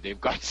Disney, they've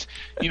got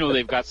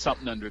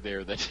something under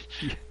there that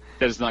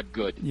is not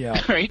good. Yeah,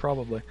 right?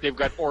 Probably. They've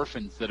got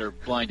orphans that are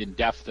blind and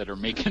deaf that are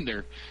making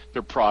their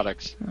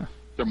products,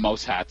 their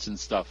mouse hats and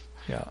stuff.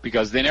 Yeah.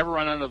 Because they never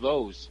run out of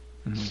those.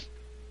 Mm-hmm.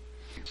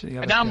 So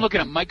and now I'm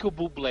looking at Michael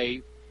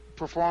Bublé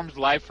performs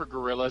live for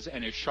Gorillaz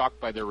and is shocked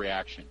by their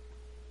reaction.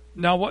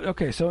 Now what?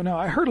 Okay, so now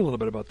I heard a little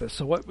bit about this.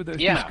 So what? These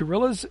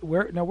Gorillaz?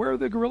 Where are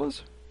the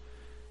Gorillaz?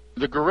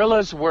 The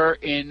Gorillaz were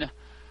in.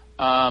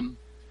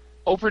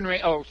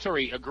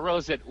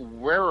 Gorillas at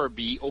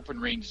Werribee Open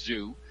Range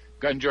Zoo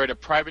enjoyed a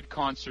private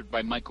concert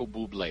by Michael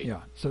Bublé.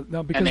 Yeah. So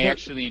now because and they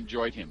actually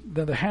enjoyed him.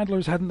 The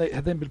handlers had they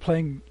been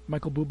playing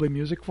Michael Bublé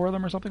music for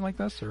them or something like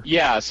this? Or?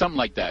 Yeah, something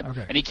like that.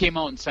 Okay. And he came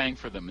out and sang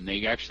for them, and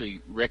they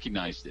actually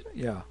recognized it.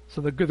 Yeah.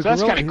 So the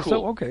that's kind of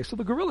cool. So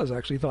the Gorillaz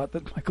actually thought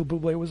that Michael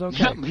Bublé was okay.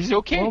 Yeah, he's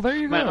okay. Well, there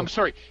you go. I'm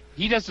sorry.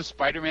 He does the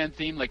Spider-Man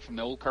theme like from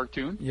the old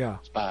cartoon. Yeah.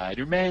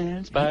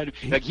 Spider-Man.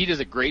 He does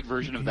a great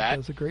version of that. He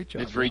does a great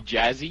job. It's very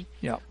jazzy.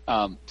 Yeah.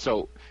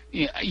 So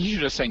he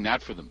should have sang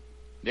that for them.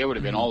 They would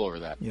have been all over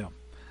that. Yeah.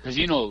 Because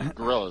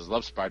Gorillaz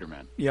love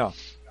Spider-Man. Yeah.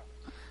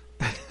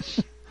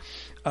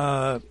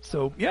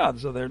 So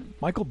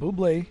Michael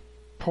Bublé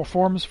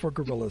performs for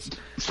Gorillaz.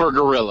 For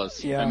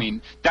Gorillaz. Yeah. I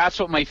mean, that's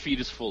what my feed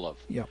is full of.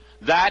 Yeah.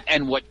 That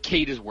and what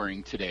Kate is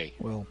wearing today.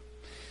 Well.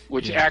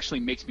 Which actually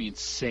makes me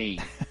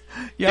insane.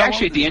 Yeah.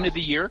 At the end of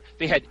the year,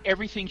 they had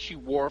everything she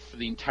wore for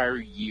the entire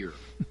year.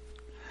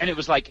 And it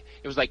was like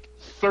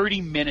 30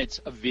 minutes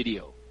of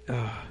video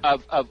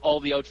of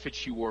all the outfits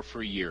she wore for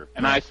a year.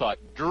 And I thought,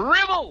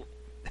 drivel!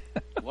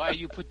 Why do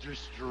you put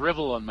this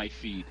drivel on my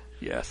feed?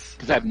 Yes.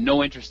 Because I have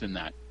no interest in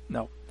that.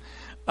 No.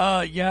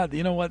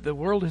 You know what? The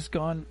world has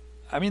gone...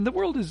 I mean, the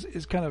world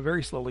is kind of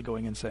very slowly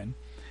going insane.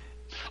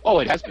 Oh,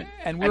 it has been.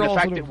 And the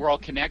fact that we're all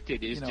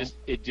connected is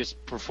it just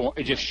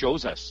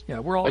shows us. Yeah,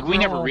 we're all... we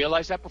never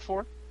realized that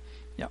before.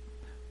 Yeah.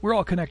 We're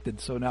all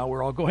connected, so now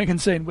we're all going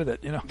insane with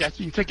it, That's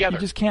together. You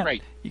just can't...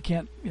 Right. You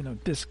can't,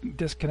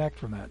 disconnect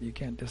from that. You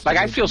can't disconnect. Like,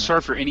 I feel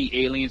sorry for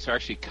any aliens who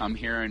actually come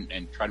here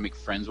and try to make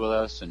friends with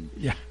us and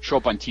show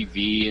up on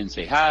TV and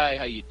say, hi,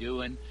 how you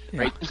doing?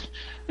 Yeah. Right?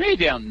 They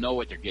don't know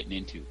what they're getting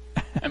into.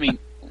 I mean,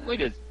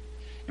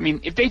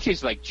 if they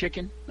taste like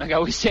chicken, like I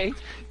always say,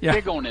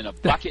 they're going in a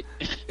bucket.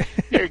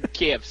 They're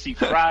KFC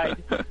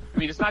fried. I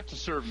mean, it's not to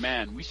serve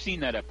man. We've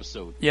seen that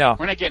episode. Yeah.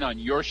 We're not getting on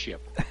your ship,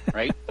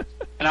 right?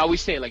 And I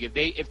always say, like,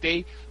 if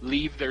they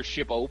leave their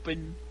ship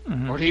open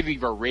or they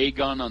leave a ray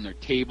gun on their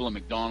table at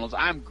McDonald's,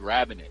 I'm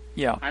grabbing it.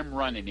 Yeah. I'm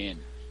running in.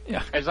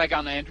 Yeah. It's like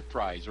on the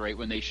Enterprise, right?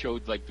 When they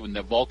showed, like, when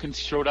the Vulcans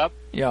showed up.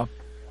 Yeah.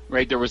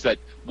 Right? There was that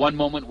one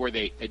moment where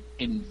they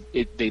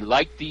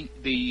liked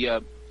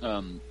the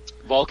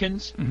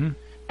Vulcans. Mm-hmm.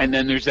 And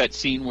then there's that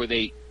scene where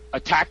they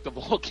attack the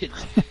Vulcans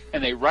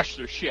and they rush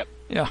their ship.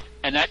 Yeah.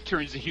 And that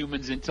turns the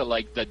humans into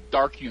like the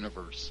dark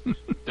universe,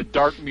 the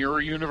dark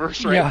mirror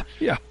universe, right? Yeah,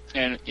 yeah.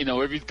 And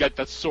everybody's got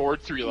the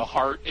sword through the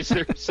heart is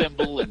their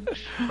symbol, and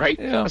right.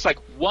 Yeah. It's like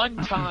one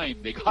time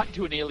they got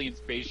into an alien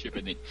spaceship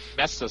and they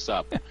messed us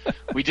up.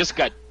 We just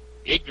got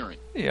ignorant.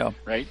 Yeah.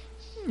 Right.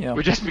 Yeah.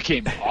 We just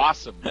became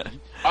awesome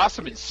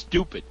and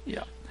stupid.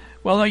 Yeah.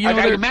 Well, no,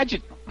 I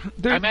imagine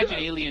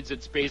aliens in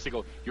space. They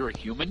go, "You're a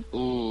human?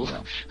 Ooh,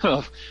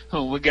 yeah.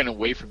 We're getting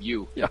away from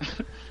you." Yeah.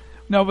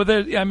 No, but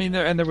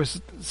there was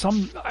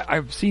some.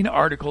 I've seen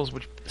articles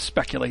which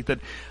speculate that,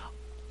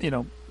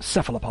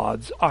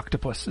 cephalopods,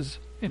 octopuses,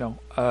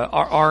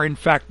 are in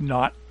fact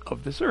not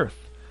of this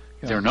earth.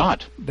 They're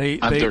not.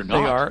 They're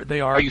not. They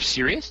are. Are you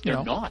serious?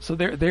 They're not. So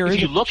there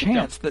is a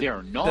chance that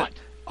they're not. That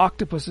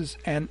octopuses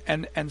and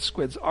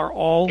squids are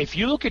all. If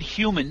you look at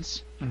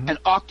humans and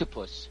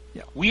octopus,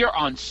 we are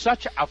on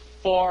such a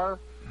far,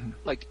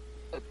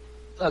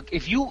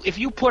 if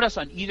you put us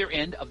on either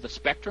end of the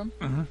spectrum,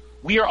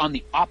 we are on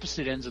the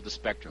opposite ends of the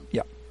spectrum.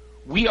 Yeah.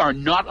 We are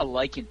not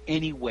alike in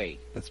any way.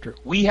 That's true.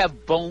 We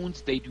have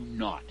bones; they do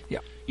not. Yeah.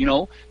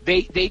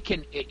 They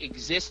can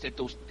exist at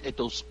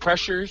those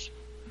pressures.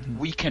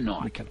 We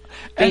cannot. We cannot.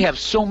 They have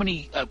so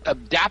many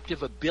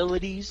adaptive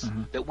abilities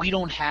that we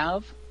don't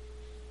have.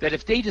 That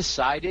if they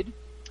decided,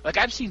 like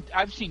I've seen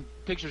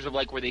pictures of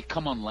like where they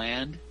come on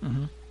land,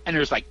 and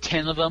there's like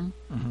 10 of them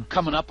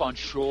coming up on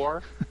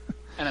shore,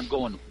 and I'm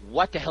going,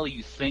 what the hell are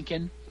you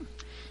thinking?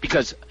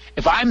 Because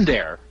if I'm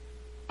there,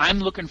 I'm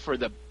looking for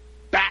the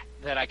bat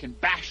that I can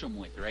bash them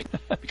with, right?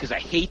 Because I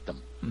hate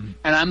them,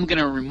 and I'm going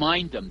to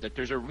remind them that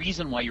there's a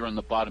reason why you're on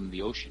the bottom of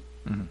the ocean.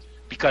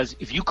 Because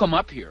if you come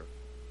up here,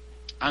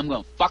 I'm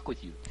going to fuck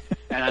with you,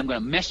 and I'm going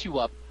to mess you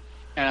up,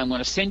 and I'm going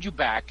to send you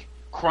back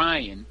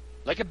crying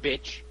like a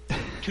bitch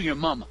to your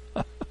mama,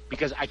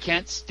 because I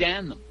can't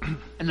stand them.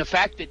 And the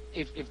fact that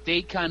if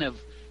they kind of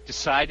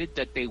decided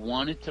that they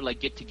wanted to like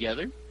get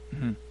together,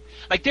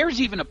 like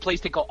there's even a place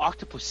they call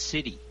Octopus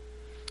City,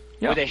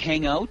 where they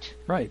hang out,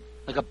 right?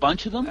 Like a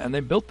bunch of them, and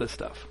they built this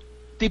stuff.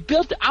 They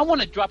built it. I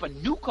want to drop a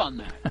nuke on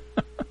that.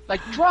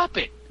 Like drop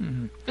it.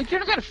 Like they're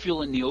not gonna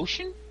feel in the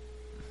ocean,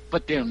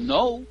 but they'll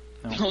know.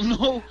 They'll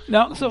know.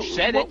 Now, so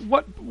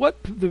what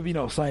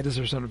the scientists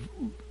are sort of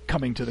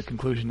coming to the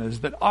conclusion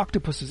is that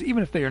octopuses,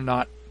 even if they are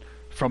not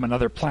from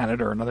another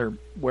planet or another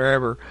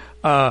wherever,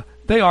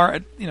 they are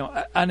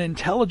an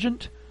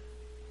intelligent,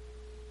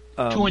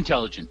 too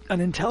intelligent, an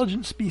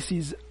intelligent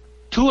species,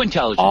 too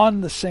intelligent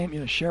on the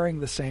same, sharing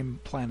the same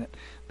planet.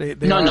 They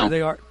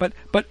are, but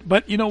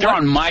they're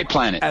on my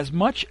planet. As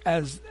much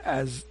as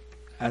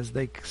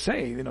they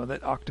say,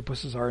 that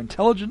octopuses are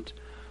intelligent.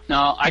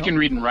 No, I can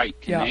read and write.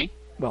 Can they?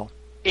 Well,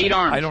 8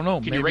 arms. I don't know.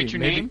 Can you write your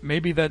name?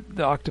 Maybe that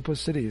the Octopus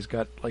City has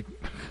got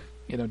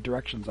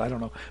directions. I don't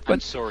know. But I'm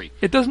sorry.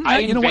 It doesn't.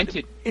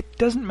 It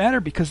doesn't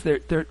matter because they're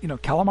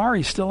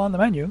calamari is still on the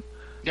menu.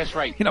 That's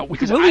right. We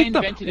will eat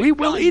them. We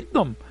will eat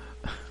them.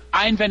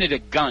 I invented a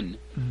gun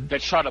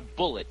that shot a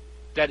bullet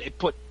that it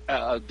put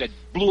that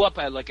blew up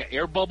like an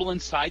air bubble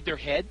inside their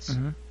heads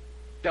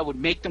that would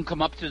make them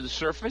come up to the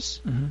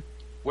surface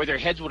where their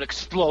heads would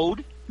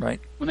explode when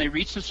they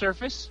reach the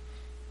surface.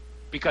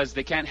 Because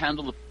they can't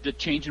handle the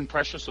change in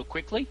pressure so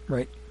quickly.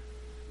 Right.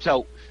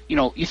 So,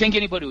 you think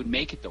anybody would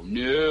make it, though?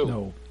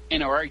 No.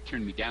 NRA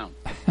turned me down.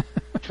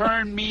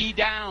 Turn me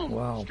down.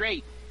 Wow.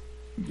 Straight.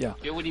 Yeah.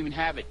 They wouldn't even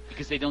have it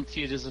because they don't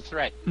see it as a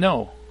threat.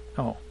 No.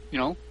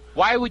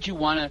 Why would you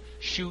want to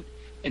shoot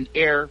an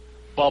air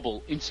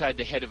bubble inside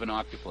the head of an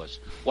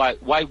octopus?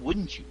 Why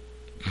wouldn't you?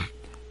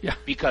 Yeah.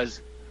 Because,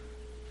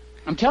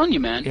 I'm telling you,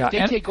 man, if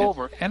they take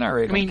over.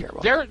 NRA don't care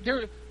about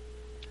they're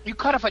you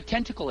cut off a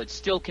tentacle, it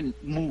still can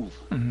move,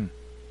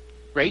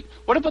 right?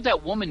 What about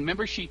that woman?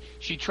 Remember, she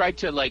tried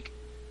to like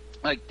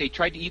they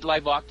tried to eat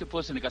live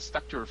octopus and it got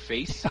stuck to her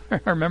face. I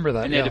remember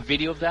that. And they had a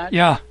video of that.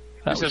 Yeah,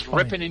 it was just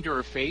ripping into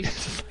her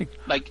face,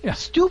 like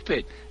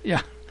stupid.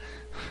 Yeah.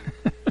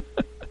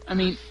 I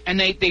mean, and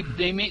they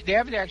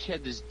have actually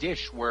had this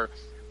dish where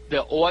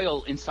the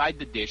oil inside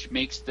the dish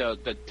makes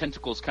the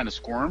tentacles kind of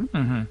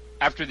squirm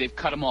after they've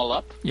cut them all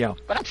up. Yeah,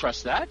 but I don't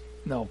trust that.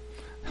 No.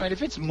 Right,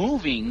 if it's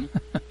moving,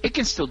 it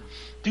can still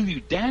do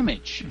you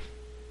damage.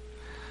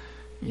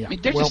 Yeah, I mean,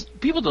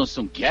 people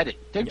don't get it.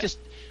 They're just.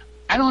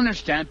 I don't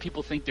understand.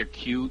 People think they're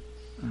cute.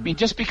 I mean,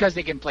 just because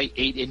they can play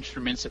 8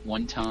 instruments at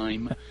one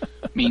time,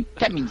 I mean,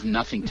 that means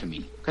nothing to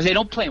me because they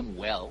don't play them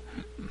well,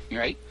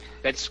 right?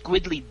 That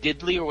Squidly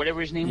Diddly or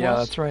whatever his name was. Yeah,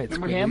 that's right.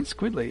 Remember him?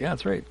 Squidly. Yeah,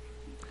 that's right.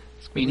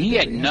 I mean, he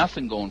had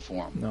nothing going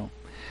for him. No.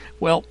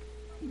 Well.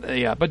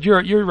 Yeah, but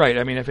you're right.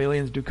 I mean, if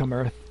aliens do come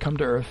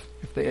to Earth,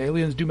 if the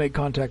aliens do make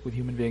contact with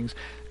human beings,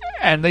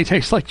 and they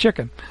taste like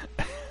chicken.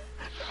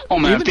 Oh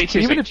man, if they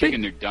taste like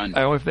chicken, they're done.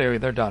 Oh, if they're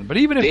done. But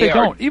even if they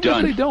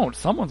don't,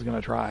 someone's going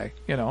to try.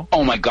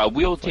 Oh my God,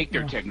 we'll take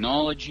their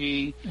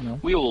technology.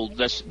 We will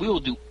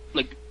do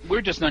like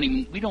we're just not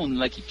even. We don't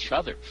like each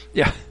other.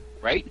 Yeah.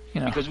 Right.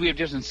 Because we have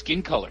different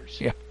skin colors.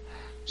 Yeah.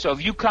 So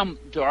if you come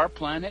to our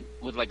planet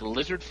with like a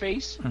lizard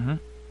face,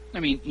 I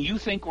mean, you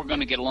think we're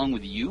going to get along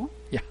with you?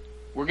 Yeah.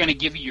 We're going to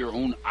give you your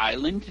own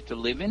island to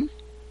live in?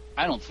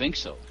 I don't think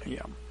so.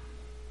 Yeah.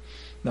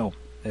 No,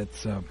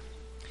 it's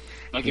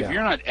like if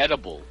you're not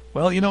edible.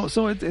 Well,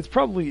 so it's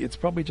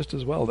probably just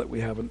as well that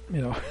we haven't,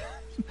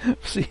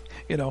 see,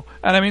 and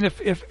I mean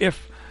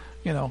if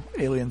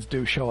aliens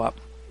do show up,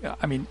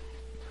 I mean,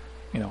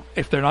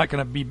 if they're not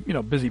going to be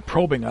busy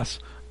probing us,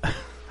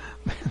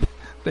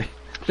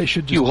 they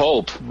should just you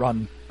hope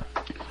run.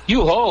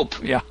 You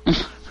hope. Yeah.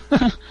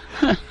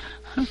 Do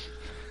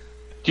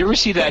you ever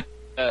see that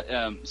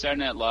Saturday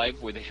Night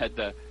Live where they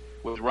had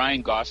with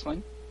Ryan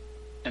Gosling,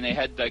 and they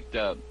had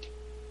the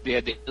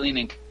alien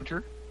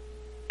encounter,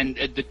 and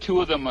the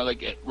two of them are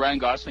like Ryan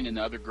Gosling and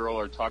the other girl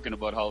are talking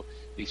about how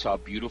they saw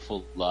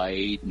beautiful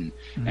light, and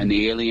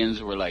the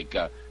aliens were like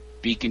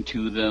speaking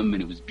to them,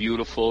 and it was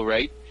beautiful,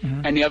 right?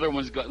 Mm-hmm. And the other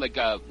one's got like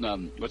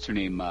what's her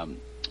name?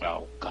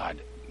 Oh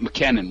God,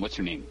 McKinnon. What's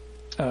her name?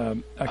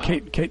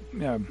 Kate McKinnon,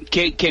 right?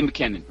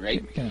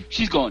 Kate McKinnon.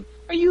 She's going,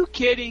 "Are you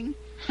kidding?"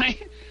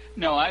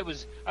 No, I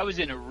was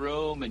in a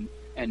room and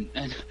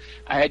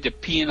I had to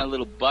pee in a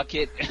little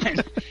bucket,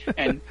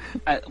 and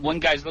one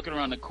guy's looking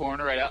around the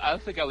corner. Right? I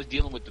think I was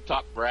dealing with the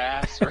top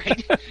brass,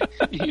 right?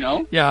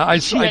 Yeah, I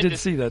did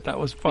see that. That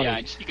was funny. Yeah,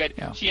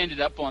 and she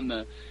ended up on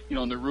the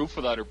on the roof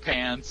without her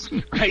pants,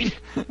 right?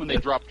 When they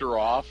dropped her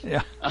off.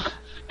 Yeah.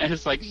 And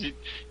it's like she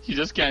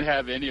just can't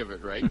have any of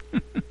it, right?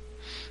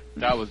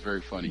 That was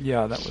very funny.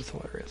 Yeah, that was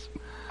hilarious.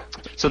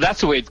 So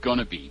that's the way it's going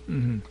to be,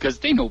 because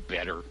they know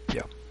better.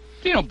 Yeah.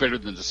 They know better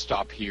than to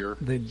stop here.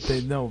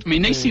 They know. I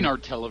mean, they've seen our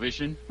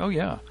television. Oh,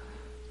 yeah.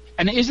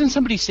 And isn't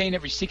somebody saying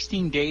every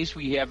 16 days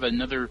we have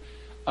another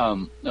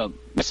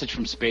message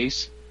from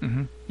space?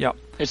 Mm-hmm. Yeah.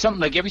 It's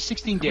something like every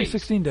 16 days. Every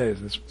 16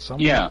 days. It's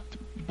some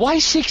Why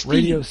 16?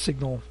 Radio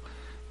signal.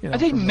 Are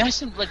they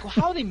messing? Like,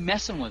 how are they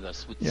messing with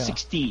us with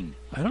 16?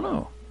 I don't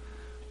know.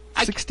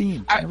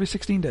 16. Every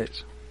 16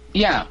 days.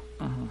 Yeah.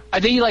 Uh-huh. Are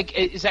they like?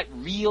 Is that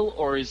real,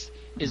 or is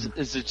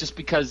it just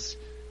because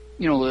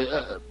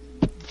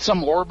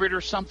some orbit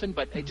or something?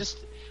 But I just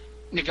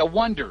I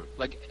wonder.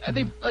 Like, are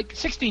they like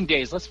 16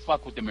 days? Let's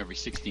fuck with them every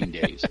 16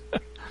 days.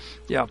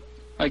 Yeah.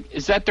 Like,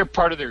 is that their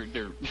part of their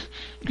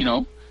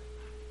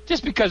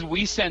just because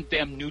we sent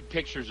them nude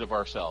pictures of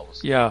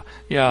ourselves? Yeah.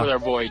 With our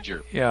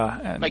Voyager. Yeah.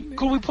 And like,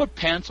 could we put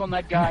pants on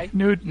that guy?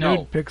 Nude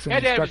pics and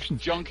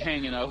instructions. Junk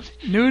hanging out.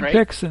 Nude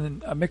pics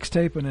and a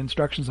mixtape and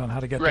instructions on how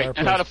to get to our place.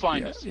 And how to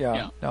find us.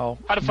 Yeah. No.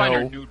 How to find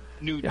our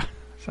nude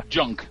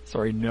junk.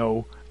 Sorry,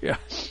 no. Yeah.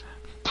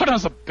 Put on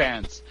some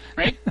pants,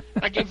 right?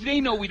 Like, if they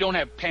know we don't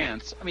have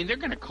pants, I mean, they're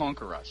going to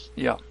conquer us.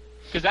 Yeah.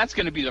 Because that's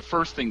going to be the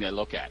first thing they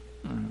look at,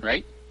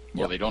 right?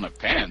 Well, they don't have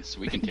pants.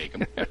 We can take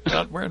them.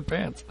 Not wearing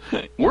pants.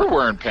 We're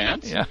wearing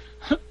pants. Yeah.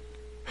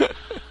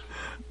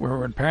 We're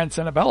wearing pants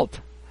and a belt.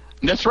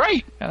 That's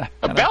right.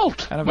 A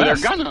belt and a with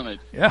vest. our gun on it.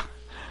 Yeah.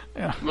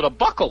 Yeah. With a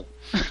buckle.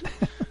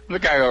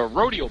 Look like a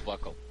rodeo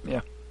buckle.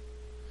 Yeah.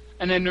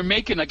 And then they're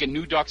making like a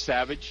new Doc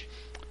Savage.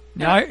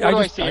 Yeah, what do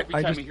I say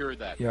every time I hear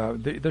that? Yeah,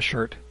 the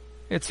shirt.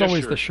 It's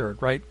always the shirt,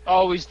 right?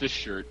 Always the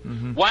shirt.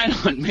 Mm-hmm. Why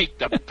not make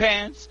the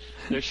pants,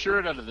 the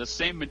shirt out of the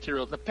same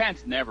material? The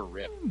pants never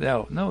rip.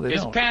 No, they don't.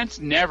 His pants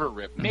never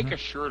rip. Make a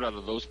shirt out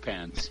of those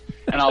pants,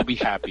 and I'll be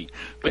happy.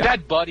 But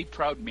that body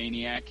proud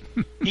maniac,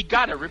 he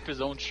got to rip his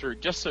own shirt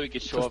just so he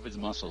could show off his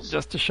muscles.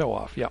 Just to show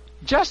off, yeah.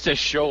 Just to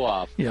show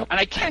off. Yep. And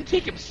I can't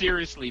take him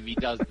seriously if he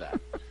does that.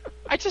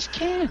 I just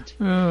can't.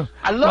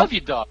 I love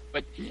you, Doc,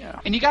 but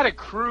and you got a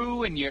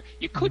crew, and you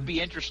could be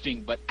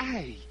interesting, but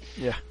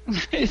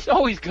it's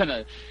always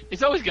gonna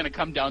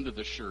come down to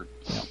the shirt.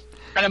 Yeah.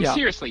 And I'm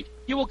seriously,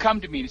 you will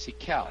come to me and say,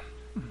 Cal,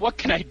 what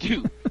can I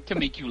do to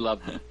make you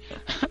love me?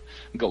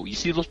 Go, you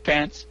see those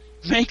pants?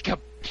 Make a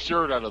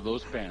shirt out of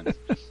those pants.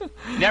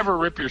 Never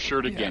rip your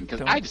shirt again,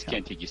 because I just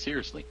can't take you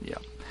seriously. Yeah,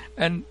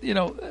 and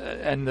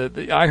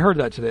I heard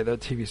that today.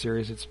 That TV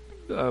series, it's.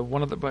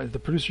 One of the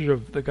producers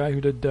of the guy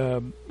who did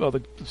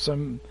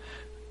some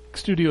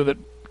studio that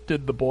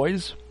did The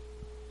Boys.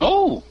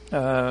 Oh,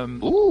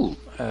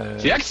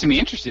 see, that gets me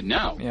interested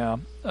now. Yeah,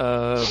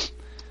 but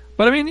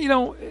I mean,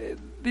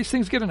 these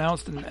things get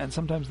announced and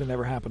sometimes they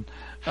never happen.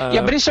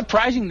 But it's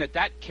surprising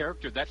that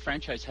character, that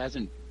franchise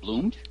hasn't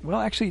bloomed. Well,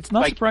 actually, it's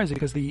not surprising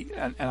because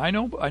and I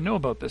know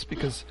about this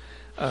because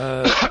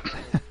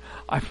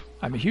I'm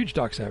a huge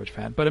Doc Savage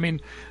fan. But I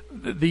mean,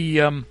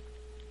 the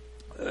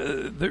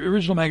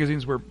original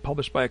magazines were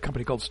published by a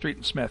company called Street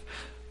and Smith.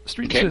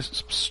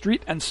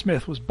 Street and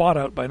Smith was bought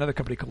out by another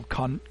company called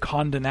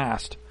Condé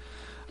Nast.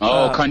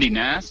 Condé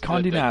Nast?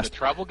 Condé Nast. The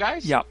travel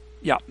guys? Yeah.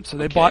 So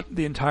they bought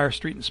the entire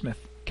Street and Smith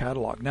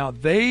catalog. Now,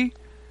 they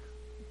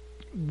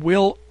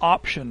will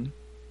option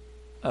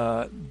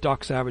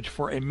Doc Savage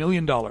for $1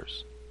 million,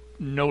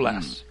 no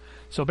less.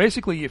 So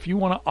basically, if you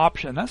want to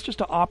option, that's just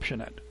to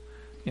option it.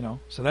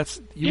 So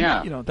that's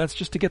that's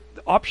just to get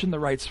option the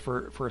rights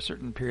for a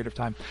certain period of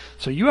time.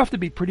 So you have to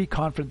be pretty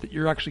confident that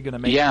you're actually going to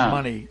make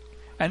money.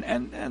 And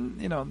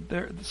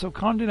so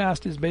Condé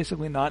Nast is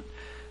basically not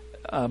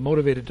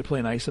motivated to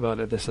play nice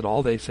about this at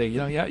all. They say,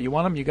 you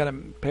want him, you got to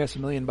pay us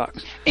 $1 million. And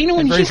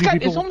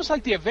it's almost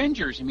like the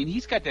Avengers. I mean,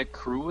 he's got that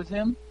crew with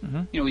him.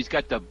 Mm-hmm. He's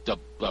got the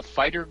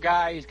fighter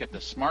guy, he's got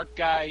the smart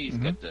guy, he's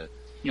got the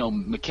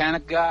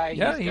mechanic guy.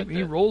 Yeah,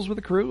 he rolls with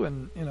the crew,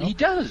 and he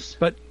does.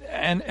 But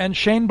and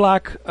Shane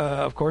Black,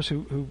 of course,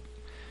 who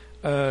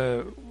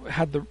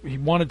he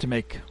wanted to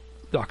make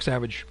Doc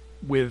Savage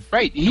with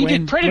He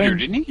did Predator,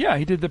 didn't he? Yeah,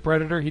 he did the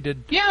Predator. He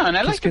did and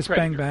I like Kiss the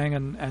Bang Bang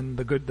and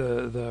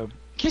the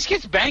Kiss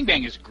Kiss Bang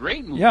Bang is a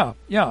great movie.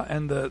 Yeah,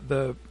 and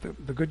the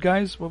Good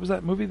Guys. What was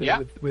that movie?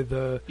 With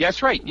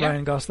that's right. Yeah.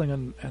 Ryan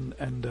Gosling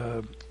and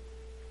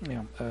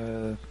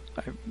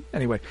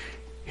anyway,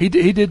 he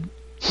did.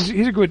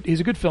 He's a good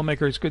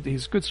filmmaker.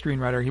 He's a good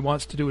screenwriter. He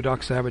wants to do a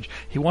Doc Savage.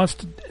 He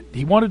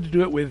wanted to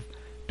do it with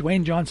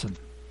Dwayne Johnson.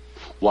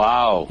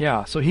 Wow.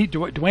 Yeah, so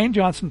Dwayne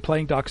Johnson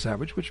playing Doc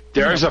Savage, which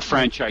there's a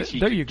franchise he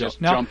could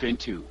just jump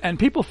into. And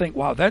people think,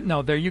 wow,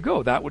 there you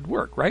go, that would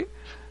work, right?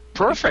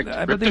 Perfect.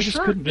 But they just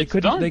couldn't. They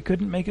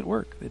couldn't make it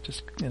work. It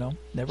just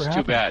never happened.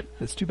 Too bad.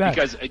 It's too bad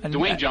because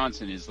Dwayne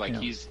Johnson is like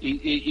he's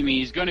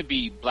going to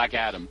be Black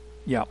Adam.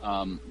 Yeah.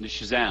 The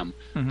Shazam,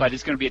 but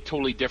it's going to be a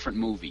totally different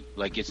movie.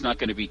 Like it's not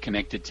going to be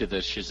connected to the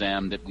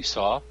Shazam that we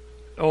saw.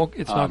 Oh,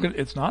 it's not good.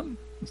 It's not.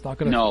 It's not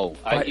going to. No,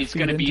 it's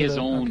going to be his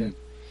own. Okay.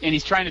 And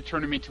he's trying to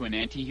turn him into an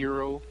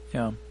anti-hero.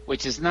 Yeah.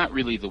 Which is not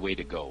really the way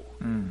to go.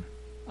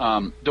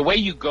 The way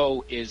you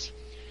go is,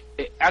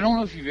 I don't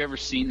know if you've ever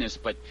seen this,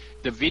 but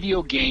the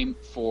video game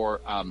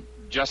for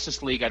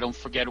Justice League, I don't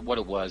forget what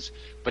it was,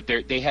 but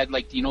they had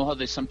like, how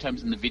they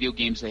sometimes in the video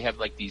games they have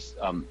like these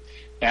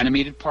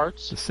animated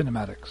parts? The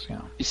cinematics,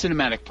 yeah. The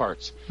cinematic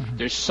parts.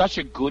 There's such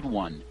a good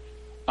one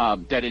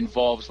that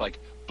involves like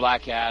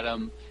Black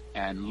Adam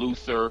and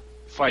Luthor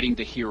fighting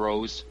the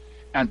heroes.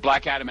 And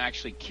Black Adam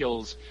actually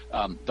kills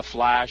the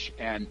Flash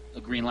and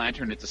the Green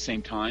Lantern at the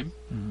same time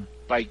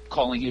by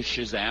calling his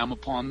Shazam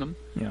upon them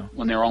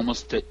when they're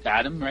almost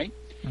at him, right?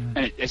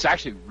 And it's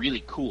actually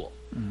really cool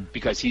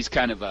because he's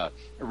kind of a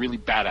really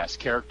badass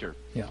character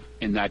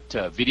in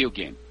that video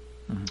game.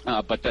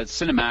 But the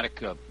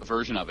cinematic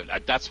version of it,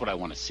 that's what I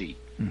want to see.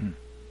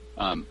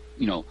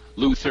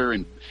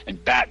 Luthor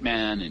and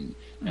Batman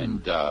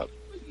and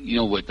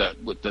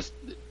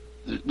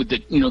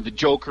with the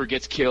Joker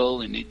gets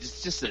killed, and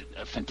it's just a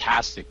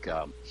fantastic.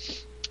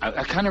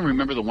 I kind of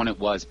remember the one it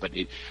was, but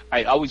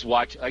I always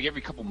watch. Like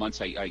every couple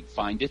months, I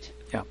find it,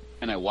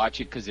 and I watch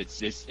it because it's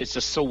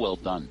just so well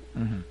done.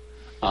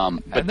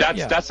 But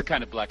that's the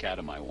kind of Black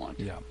Adam I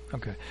want. Yeah.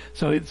 Okay.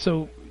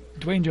 So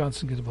Dwayne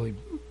Johnson can play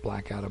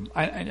Black Adam,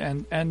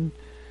 and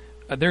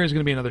there is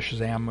going to be another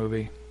Shazam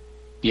movie.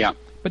 Yeah.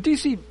 But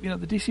DC,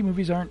 the DC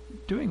movies aren't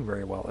doing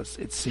very well.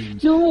 It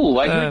seems. No,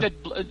 I heard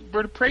that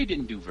Bird of Prey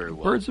didn't do very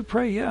well. Birds of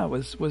Prey, yeah,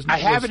 was. I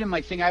have it in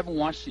my thing. I haven't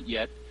watched it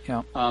yet.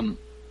 Yeah.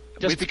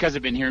 Just because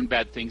I've been hearing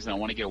bad things and I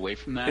want to get away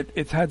from that.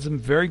 It's had some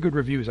very good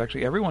reviews,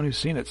 actually. Everyone who's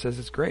seen it says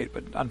it's great,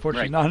 but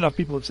unfortunately not enough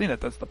people have seen it.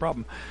 That's the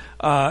problem.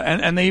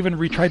 And they even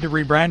tried to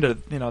rebrand it.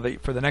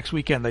 For the next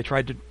weekend, they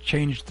tried to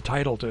change the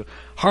title to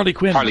Harley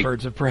Quinn,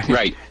 Birds of Prey.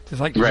 Right.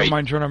 Just like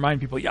trying to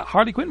remind people,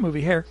 Harley Quinn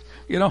movie here,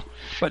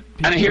 But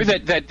and I hear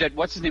that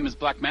what's his name is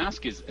Black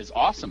Mask is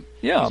awesome.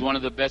 Yeah. He's one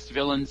of the best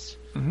villains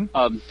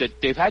that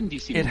they've had in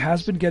DC. It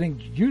has been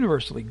getting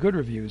universally good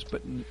reviews,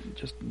 but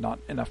just not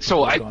enough.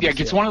 So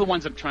it's one of the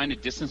ones I'm trying to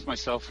distance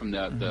myself from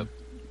the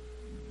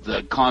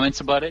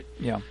comments about it.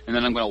 Yeah. And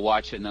then I'm going to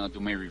watch it and then I'll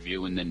do my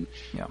review and then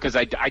because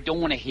I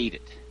don't want to hate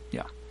it.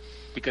 Yeah.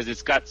 Because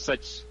it's got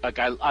such like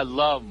I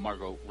love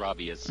Margot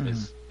Robbie as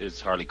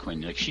Harley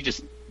Quinn. Like she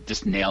just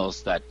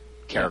nails that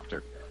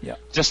character. Yeah.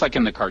 Just like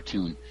in the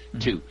cartoon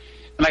too.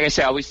 And like I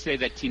say, I always say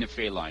that Tina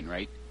Fey line,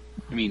 right?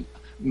 I mean,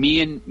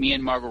 me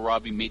and Margot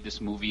Robbie made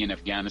this movie in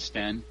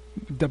Afghanistan.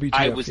 WTF,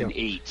 I was an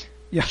 8.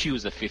 Yeah. She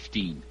was a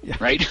 15. Yeah.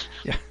 Right?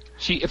 Yeah.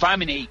 If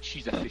I'm an 8,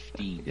 she's a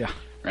 15. Yeah.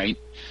 Right?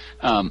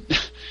 And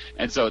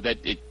so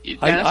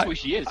that's where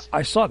she is.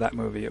 I saw that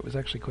movie. It was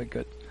actually quite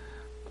good.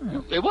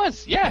 It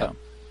was, yeah.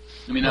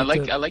 I mean, I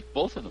like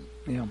both of them.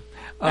 Yeah.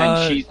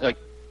 And she's like.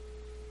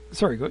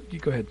 Sorry, go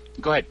ahead.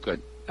 Go ahead.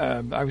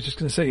 I was just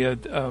going to say,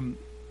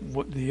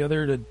 what the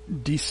other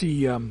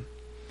DC.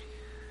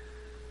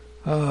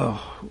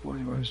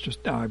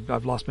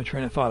 I've lost my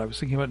train of thought. I was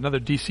thinking about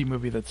another DC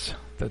movie that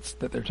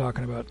they're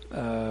talking about.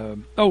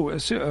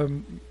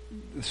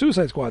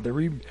 Suicide Squad. They're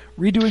rebooting.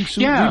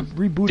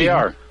 Rebooting. They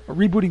are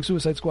rebooting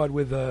Suicide Squad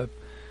with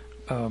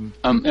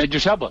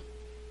Idris Elba.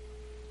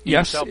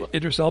 Yes,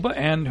 Idris Elba,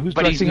 and who's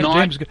directing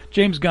it?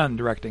 James Gunn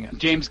directing it.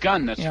 James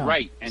Gunn, that's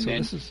right. And so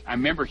then I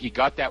remember he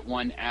got that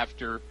one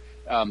after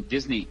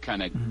Disney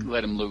kind of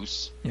let him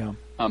loose. Yeah.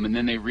 And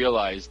then they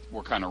realized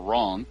we're kind of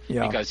wrong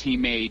because he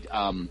made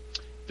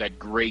that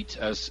great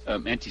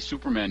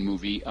anti-Superman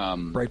movie.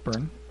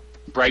 Brightburn.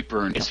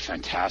 Brightburn is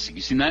fantastic.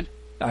 You seen that?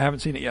 I haven't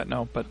seen it yet,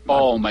 no. But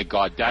oh my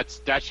God,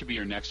 that should be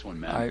your next one,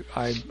 man.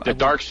 The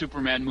Dark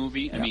Superman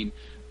movie. Yeah. I mean,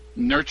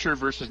 nurture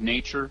versus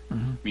nature. I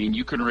mean,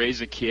 you can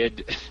raise a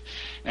kid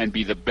and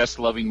be the best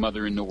loving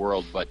mother in the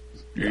world, but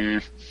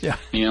kids,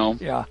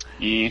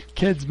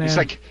 man. It's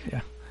like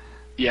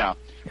yeah.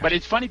 But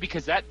it's funny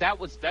because that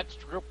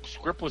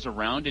script was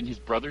around and his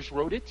brothers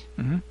wrote it.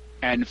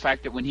 And the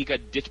fact that when he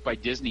got ditched by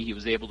Disney, he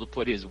was able to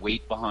put his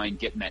weight behind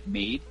getting that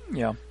made.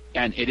 Yeah.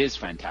 and it is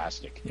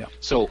fantastic. Yeah.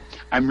 So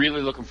I'm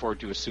really looking forward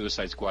to a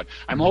Suicide Squad.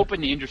 I'm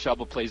hoping the Idris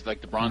Elba plays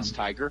like the Bronze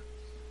Tiger,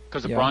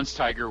 because the Bronze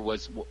Tiger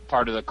was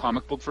part of the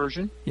comic book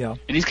version. Yeah.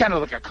 And he's kind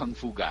of like a kung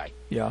fu guy.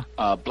 Yeah.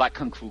 Black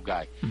kung fu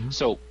guy.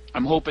 So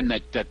I'm hoping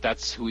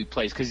that's who he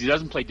plays, because he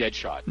doesn't play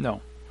Deadshot.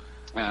 No.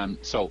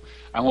 So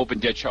I'm hoping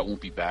Deadshot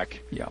won't be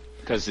back. Yeah.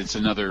 Because it's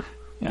another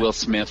Will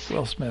Smith.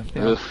 Will Smith.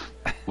 Yeah.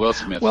 Will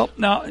Smith. Well,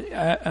 now,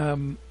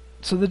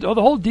 so the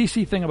whole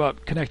DC thing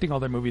about connecting all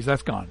their movies,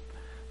 that's gone.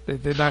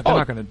 They're not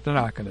going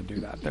to do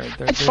that.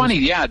 It's funny,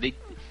 yeah.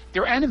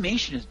 Their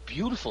animation is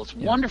beautiful. It's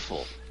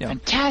wonderful,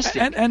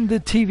 fantastic. And the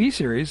TV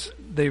series,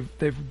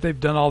 they've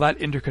done all that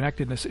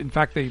interconnectedness. In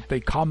fact, they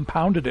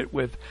compounded it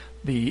with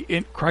the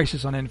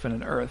Crisis on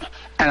Infinite Earth.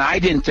 And I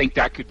didn't think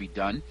that could be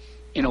done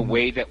in a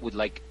way that would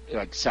like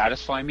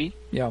satisfy me.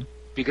 Yeah.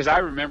 Because I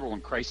remember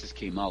when Crisis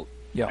came out.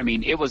 Yeah. I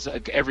mean, it was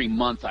every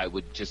month I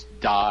would just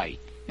die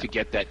to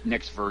get that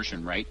next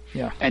version, right?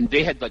 Yeah. And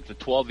they had like the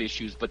 12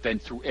 issues, but then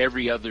through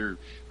every other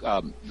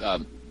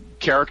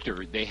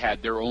character, they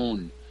had their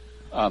own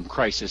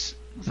Crisis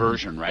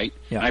version, right?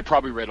 Yeah. And I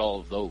probably read all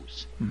of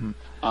those.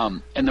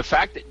 And the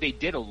fact that they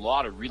did a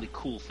lot of really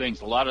cool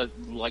things, a lot of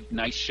like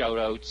nice shout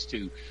outs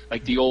to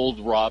like the old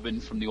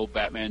Robin from the old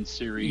Batman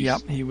series.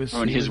 Yep, he was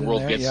when his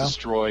world gets yeah.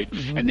 destroyed,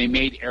 and they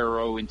made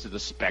Arrow into the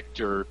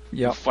Spectre,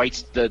 yep. who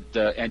fights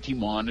the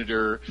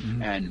Anti-Monitor,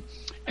 and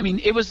I mean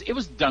it was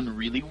done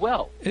really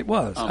well. It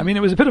was. I mean,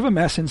 it was a bit of a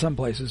mess in some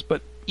places,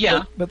 but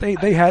yeah, but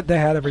they had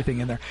everything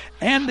in there,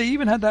 and they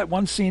even had that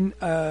one scene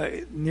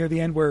near the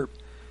end where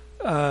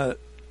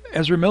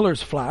Ezra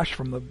Miller's Flash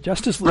from the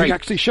Justice League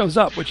actually shows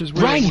up, which is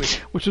really weird,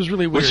 which was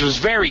really weird. Which was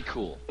very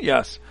cool.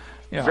 Yes.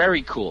 Yeah.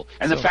 Very cool.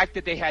 And the fact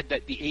that they had the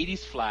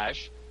 80s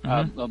Flash,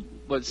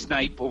 was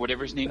Snipe or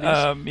whatever his name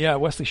is. Yeah,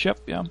 Wesley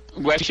Shipp, yeah.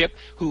 Wesley Shipp,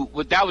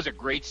 that was a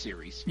great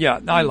series. Yeah,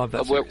 I love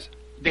that series.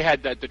 They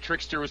had the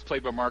Trickster was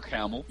played by Mark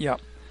Hamill. Yeah.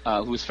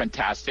 Who was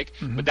fantastic.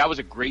 But that was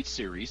a great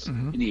series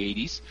in the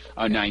 80s,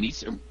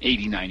 90s, or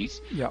 80s,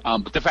 90s. Yeah.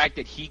 But the fact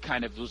that he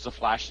kind of was the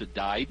Flash that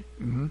died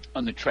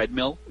on the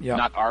treadmill,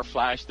 not our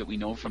Flash that we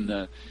know from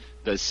the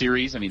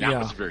series. I mean, that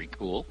was very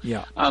cool.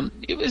 Yeah.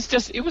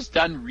 It was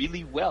done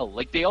really well.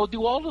 Like, they all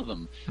do all of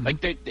them.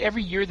 Like,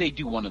 every year they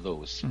do one of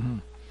those.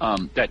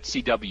 That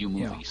CW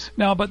movies.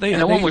 Yeah. No, but the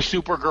one where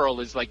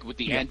Supergirl is, like, with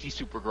the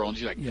anti-Supergirl, and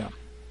she's like... Yeah.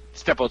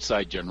 Step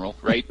outside, General,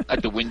 right?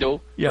 At the window,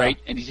 right?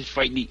 And he's just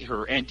fighting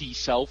her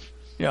anti-self,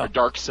 her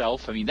dark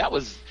self. I mean, that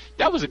was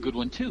a good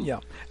one too. Yeah,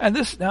 and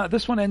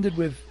this one ended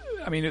with,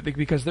 I mean,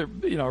 because they're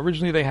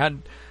originally they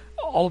had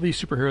all of these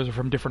superheroes are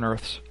from different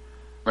Earths,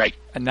 right?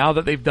 And now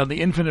that they've done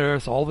the Infinite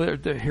Earths, all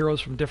the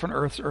heroes from different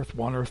Earths, Earth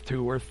 1, Earth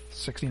 2, Earth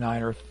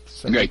 69, Earth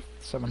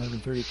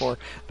 734,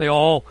 they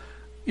all,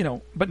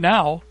 but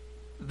now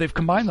they've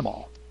combined them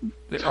all.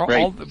 They're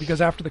all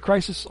because after the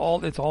Crisis,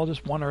 it's all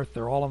just one Earth.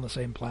 They're all on the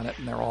same planet,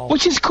 and they're all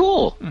which is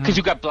cool because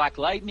you got Black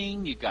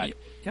Lightning, you got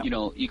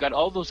you got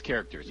all those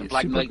characters. And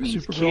Black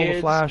Lightning's Supergirl, kids,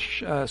 the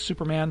Flash,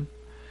 Superman,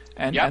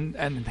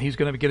 and he's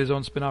going to get his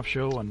own spin-off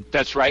show. And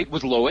that's right,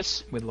 with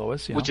Lois,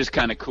 which is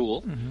kind of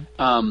cool.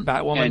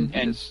 Batwoman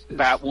and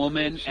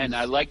Batwoman, and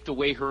I like the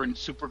way her and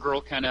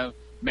Supergirl kind of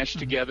mesh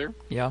together.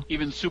 Yeah.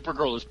 Even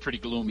Supergirl is pretty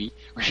gloomy.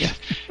 Right?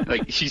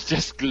 Like, she's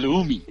just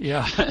gloomy.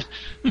 Yeah.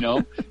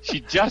 She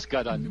just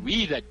got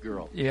ennui, that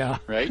girl. Yeah.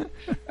 Right?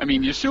 I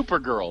mean, you're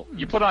Supergirl.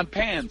 You put on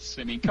pants.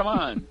 I mean, come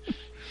on.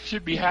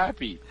 Should be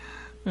happy.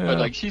 Yeah. But,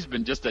 like, she's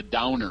been just a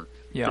downer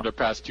for the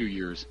past 2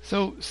 years.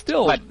 So,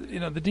 still, the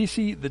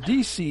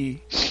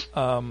DC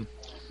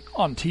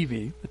on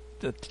TV,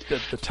 the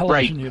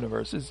television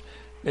universe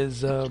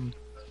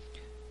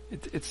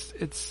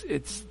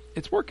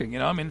it's working,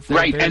 I mean,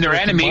 and their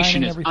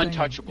animation is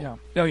untouchable. Yeah.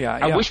 Oh yeah.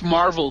 I wish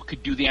Marvel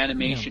could do the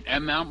animation,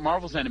 and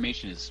Marvel's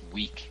animation is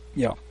weak.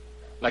 Yeah.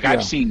 Like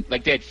I've seen,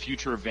 like they had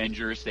Future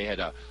Avengers, they had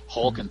a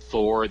Hulk and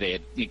Thor, they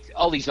had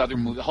all these other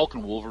movies, Hulk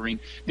and Wolverine.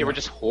 They were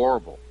just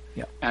horrible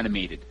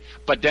animated.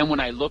 But then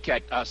when I look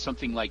at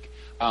something like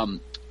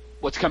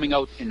what's coming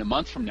out in a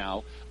month from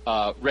now,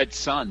 Red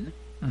Sun,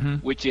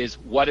 which is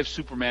what if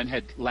Superman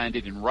had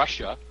landed in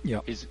Russia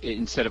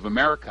instead of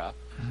America.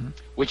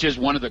 Which is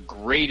one of the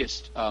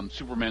greatest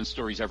Superman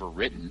stories ever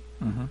written.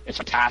 It's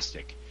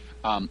fantastic.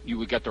 You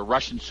would get the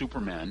Russian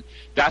Superman.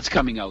 That's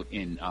coming out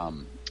in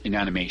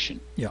animation.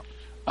 Yeah.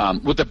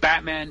 What the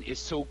Batman is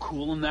so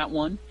cool in that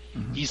one.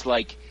 He's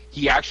like,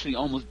 he actually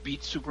almost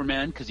beats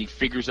Superman because he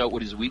figures out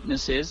what his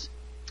weakness is,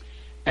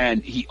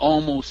 and he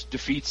almost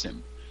defeats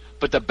him.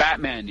 But the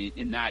Batman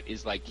in that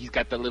is like, he's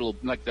got the little,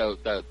 like the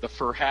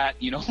fur hat,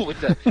 with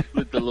the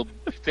little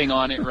thing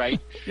on it, right?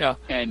 Yeah.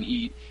 And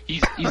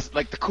he's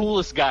like the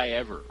coolest guy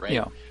ever, right?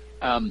 Yeah.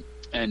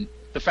 And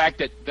the fact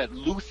that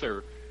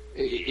Luthor,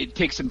 it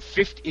takes him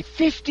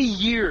 50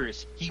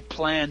 years he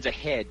plans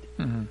ahead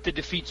to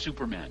defeat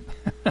Superman.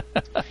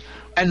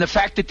 And the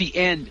fact at the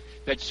end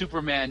that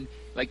Superman,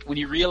 like when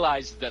he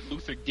realized that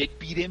Luthor did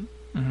beat him,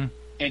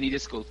 and he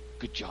just goes,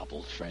 "Good job,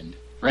 old friend,"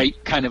 right?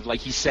 Kind of like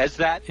he says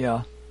that.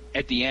 Yeah.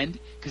 At the end,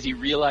 because he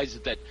realizes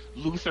that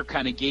Luthor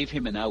kind of gave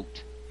him an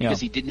out. because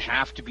he didn't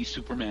have to be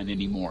Superman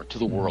anymore to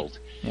the world.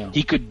 Yeah.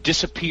 He could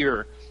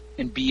disappear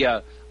and be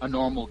a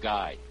normal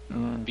guy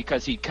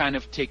because he'd kind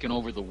of taken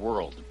over the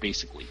world,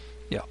 basically.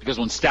 Yeah. Because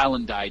when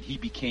Stalin died, he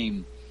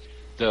became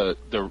the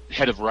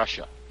head of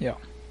Russia. Yeah.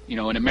 You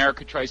know, and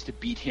America tries to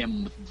beat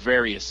him with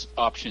various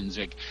options,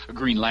 like a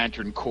Green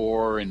Lantern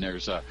Corps, and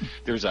there's a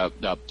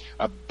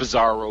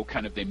Bizarro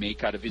kind of they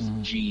make out of his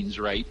genes,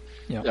 right?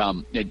 Yeah.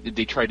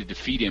 They try to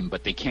defeat him,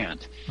 but they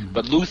can't.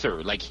 But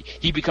Luthor, like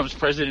he becomes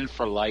president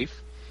for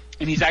life,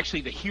 and he's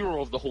actually the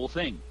hero of the whole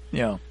thing.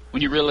 Yeah.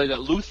 When you realize that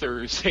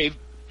Luthor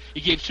he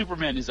gave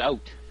Superman his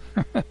out,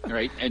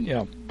 right?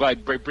 And by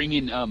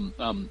bringing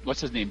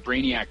what's his name,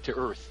 Brainiac to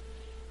Earth,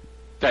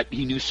 that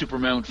he knew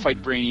Superman would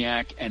fight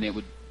Brainiac, and it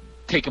would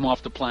take him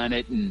off the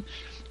planet, and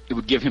it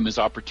would give him his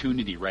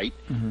opportunity, right,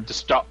 to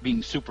stop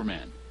being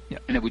Superman,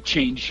 and it would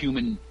change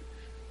human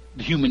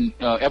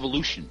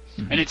evolution.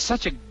 And it's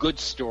such a good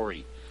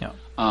story. Yeah.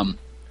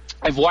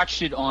 I've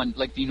watched it on,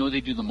 like, you know,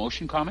 they do the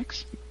motion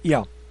comics.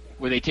 Yeah.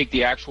 Where they take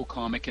the actual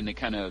comic and they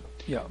kind of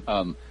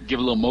give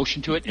a little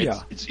motion to it.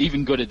 It's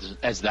even good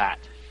as that.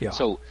 Yeah.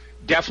 So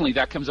definitely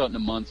that comes out in a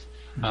month.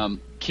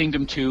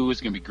 Kingdom 2 is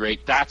going to be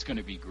great. That's going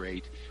to be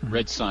great.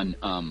 Red Sun.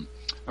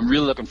 I'm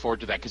really looking forward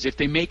to that, because if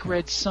they make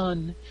Red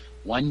Sun,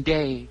 one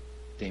day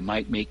they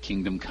might make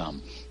Kingdom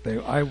Come,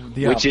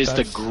 which is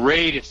the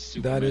greatest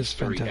Superman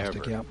story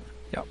fantastic. ever.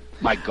 Yeah.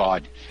 My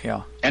God.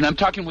 Yeah. And I'm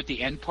talking with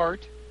the end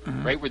part,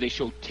 right, where they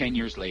show 10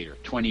 years later,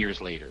 20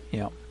 years later,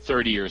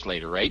 30 years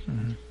later, right?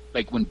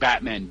 Like when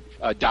Batman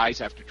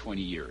dies after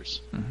 20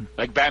 years.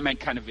 Like Batman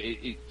kind of,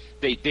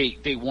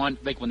 they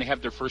want, like when they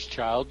have their first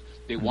child,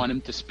 they want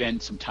him to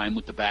spend some time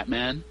with the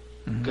Batman,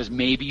 because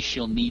maybe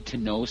she'll need to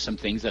know some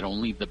things that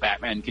only the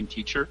Batman can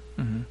teach her,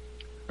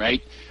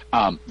 right?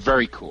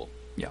 Very cool.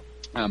 Yeah.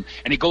 And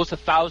it goes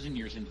 1,000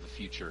 years into the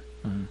future,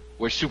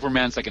 where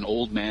Superman's like an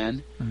old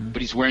man,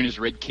 but he's wearing his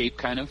red cape,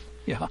 kind of.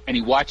 Yeah. And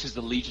he watches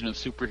the Legion of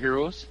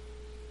Superheroes,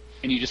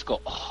 and you just go,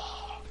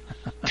 oh,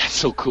 that's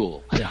so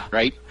cool,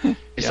 right?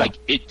 It's like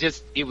it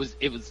was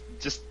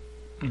just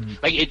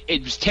like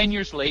it was 10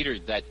 years later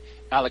that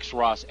Alex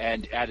Ross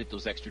added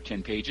those extra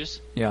 10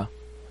 pages. Yeah.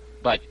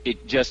 But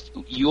it just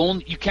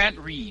you can't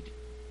read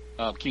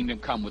Kingdom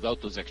Come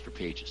without those extra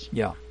pages.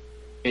 Yeah.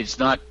 It's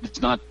not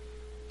complete.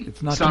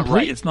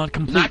 right. It's not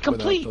complete. Not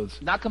complete. Without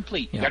those. Not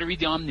complete. You got to read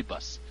the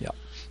omnibus. Yeah.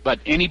 But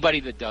anybody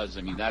that does,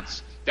 I mean,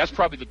 that's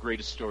probably the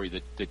greatest story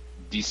that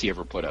DC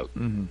ever put out.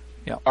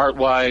 Yeah.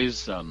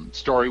 Art-wise,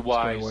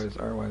 story-wise,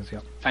 art-wise, yeah.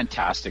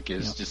 Fantastic.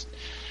 It's just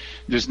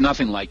there's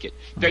nothing like it.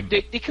 They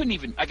couldn't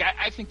even. Like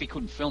I think they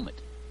couldn't film it,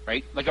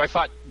 right? Like I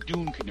thought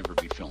Dune could never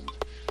be filmed,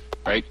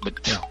 right?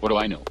 But what do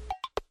I know?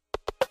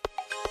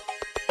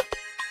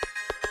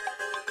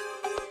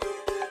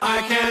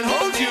 I can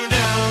hold you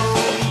down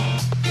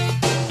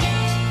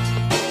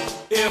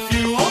if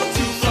you want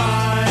to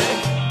fly.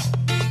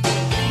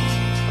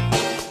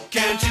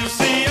 Can't you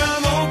see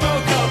I'm all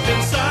broke up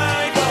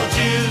inside? Well,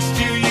 just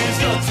to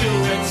use your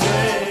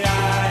two-X-ray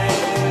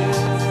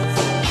eyes.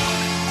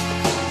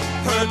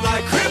 Hurt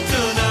like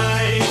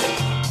kryptonite.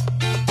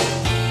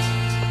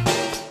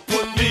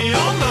 Put me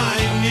on my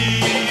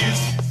knees.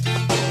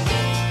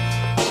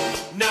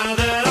 Now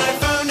that I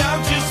found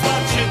out just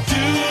what you're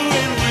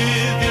doing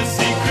with your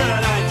secret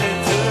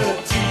identity.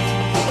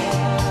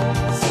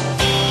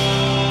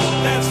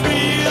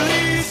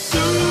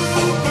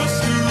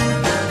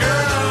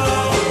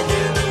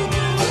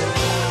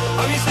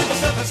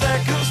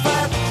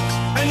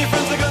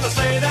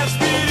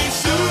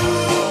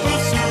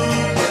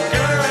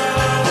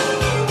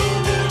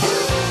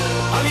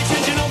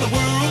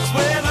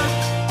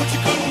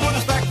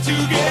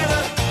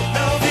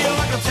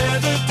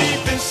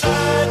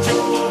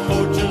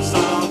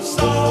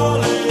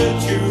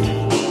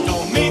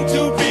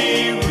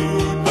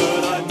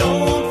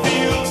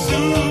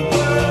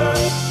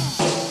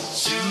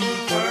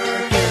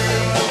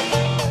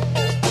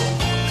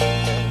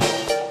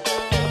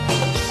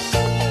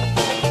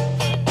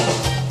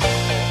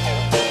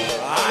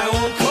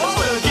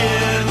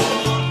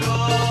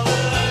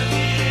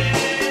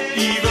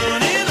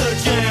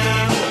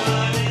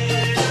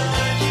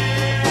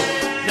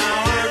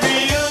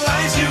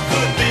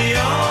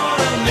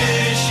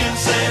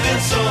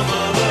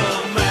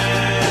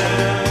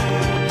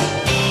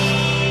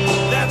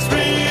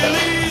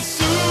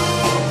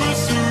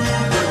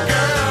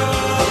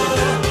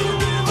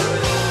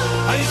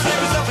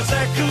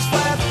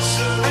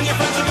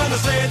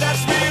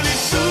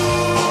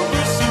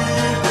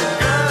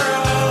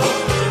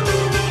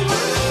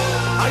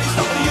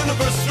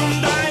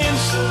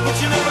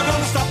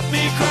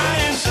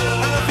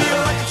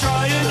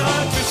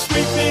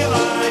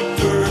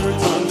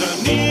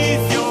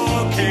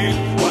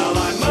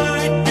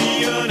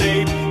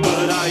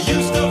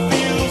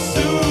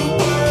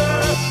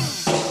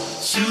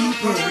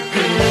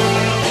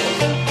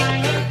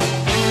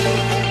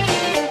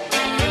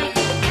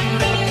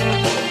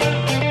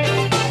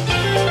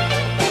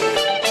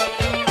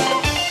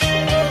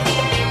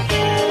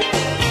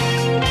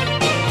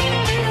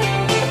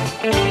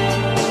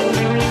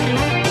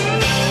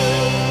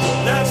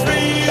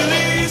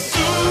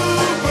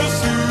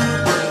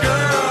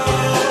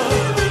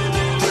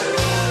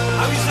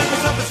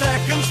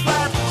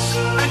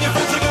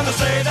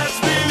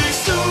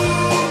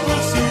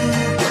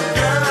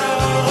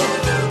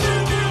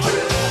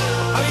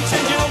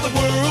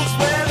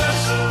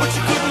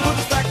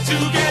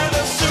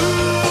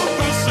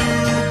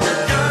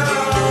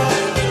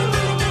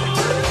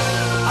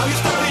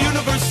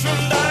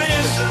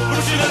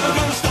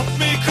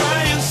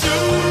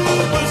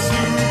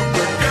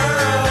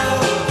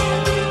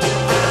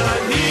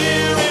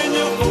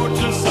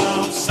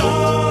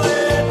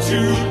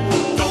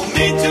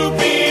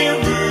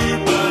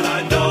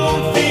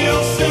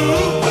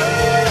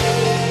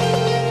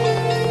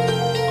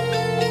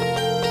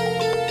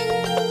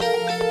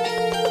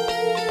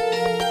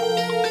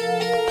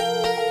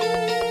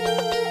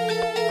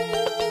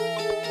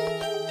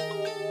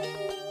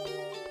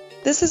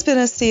 This has been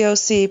a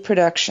COC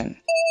production.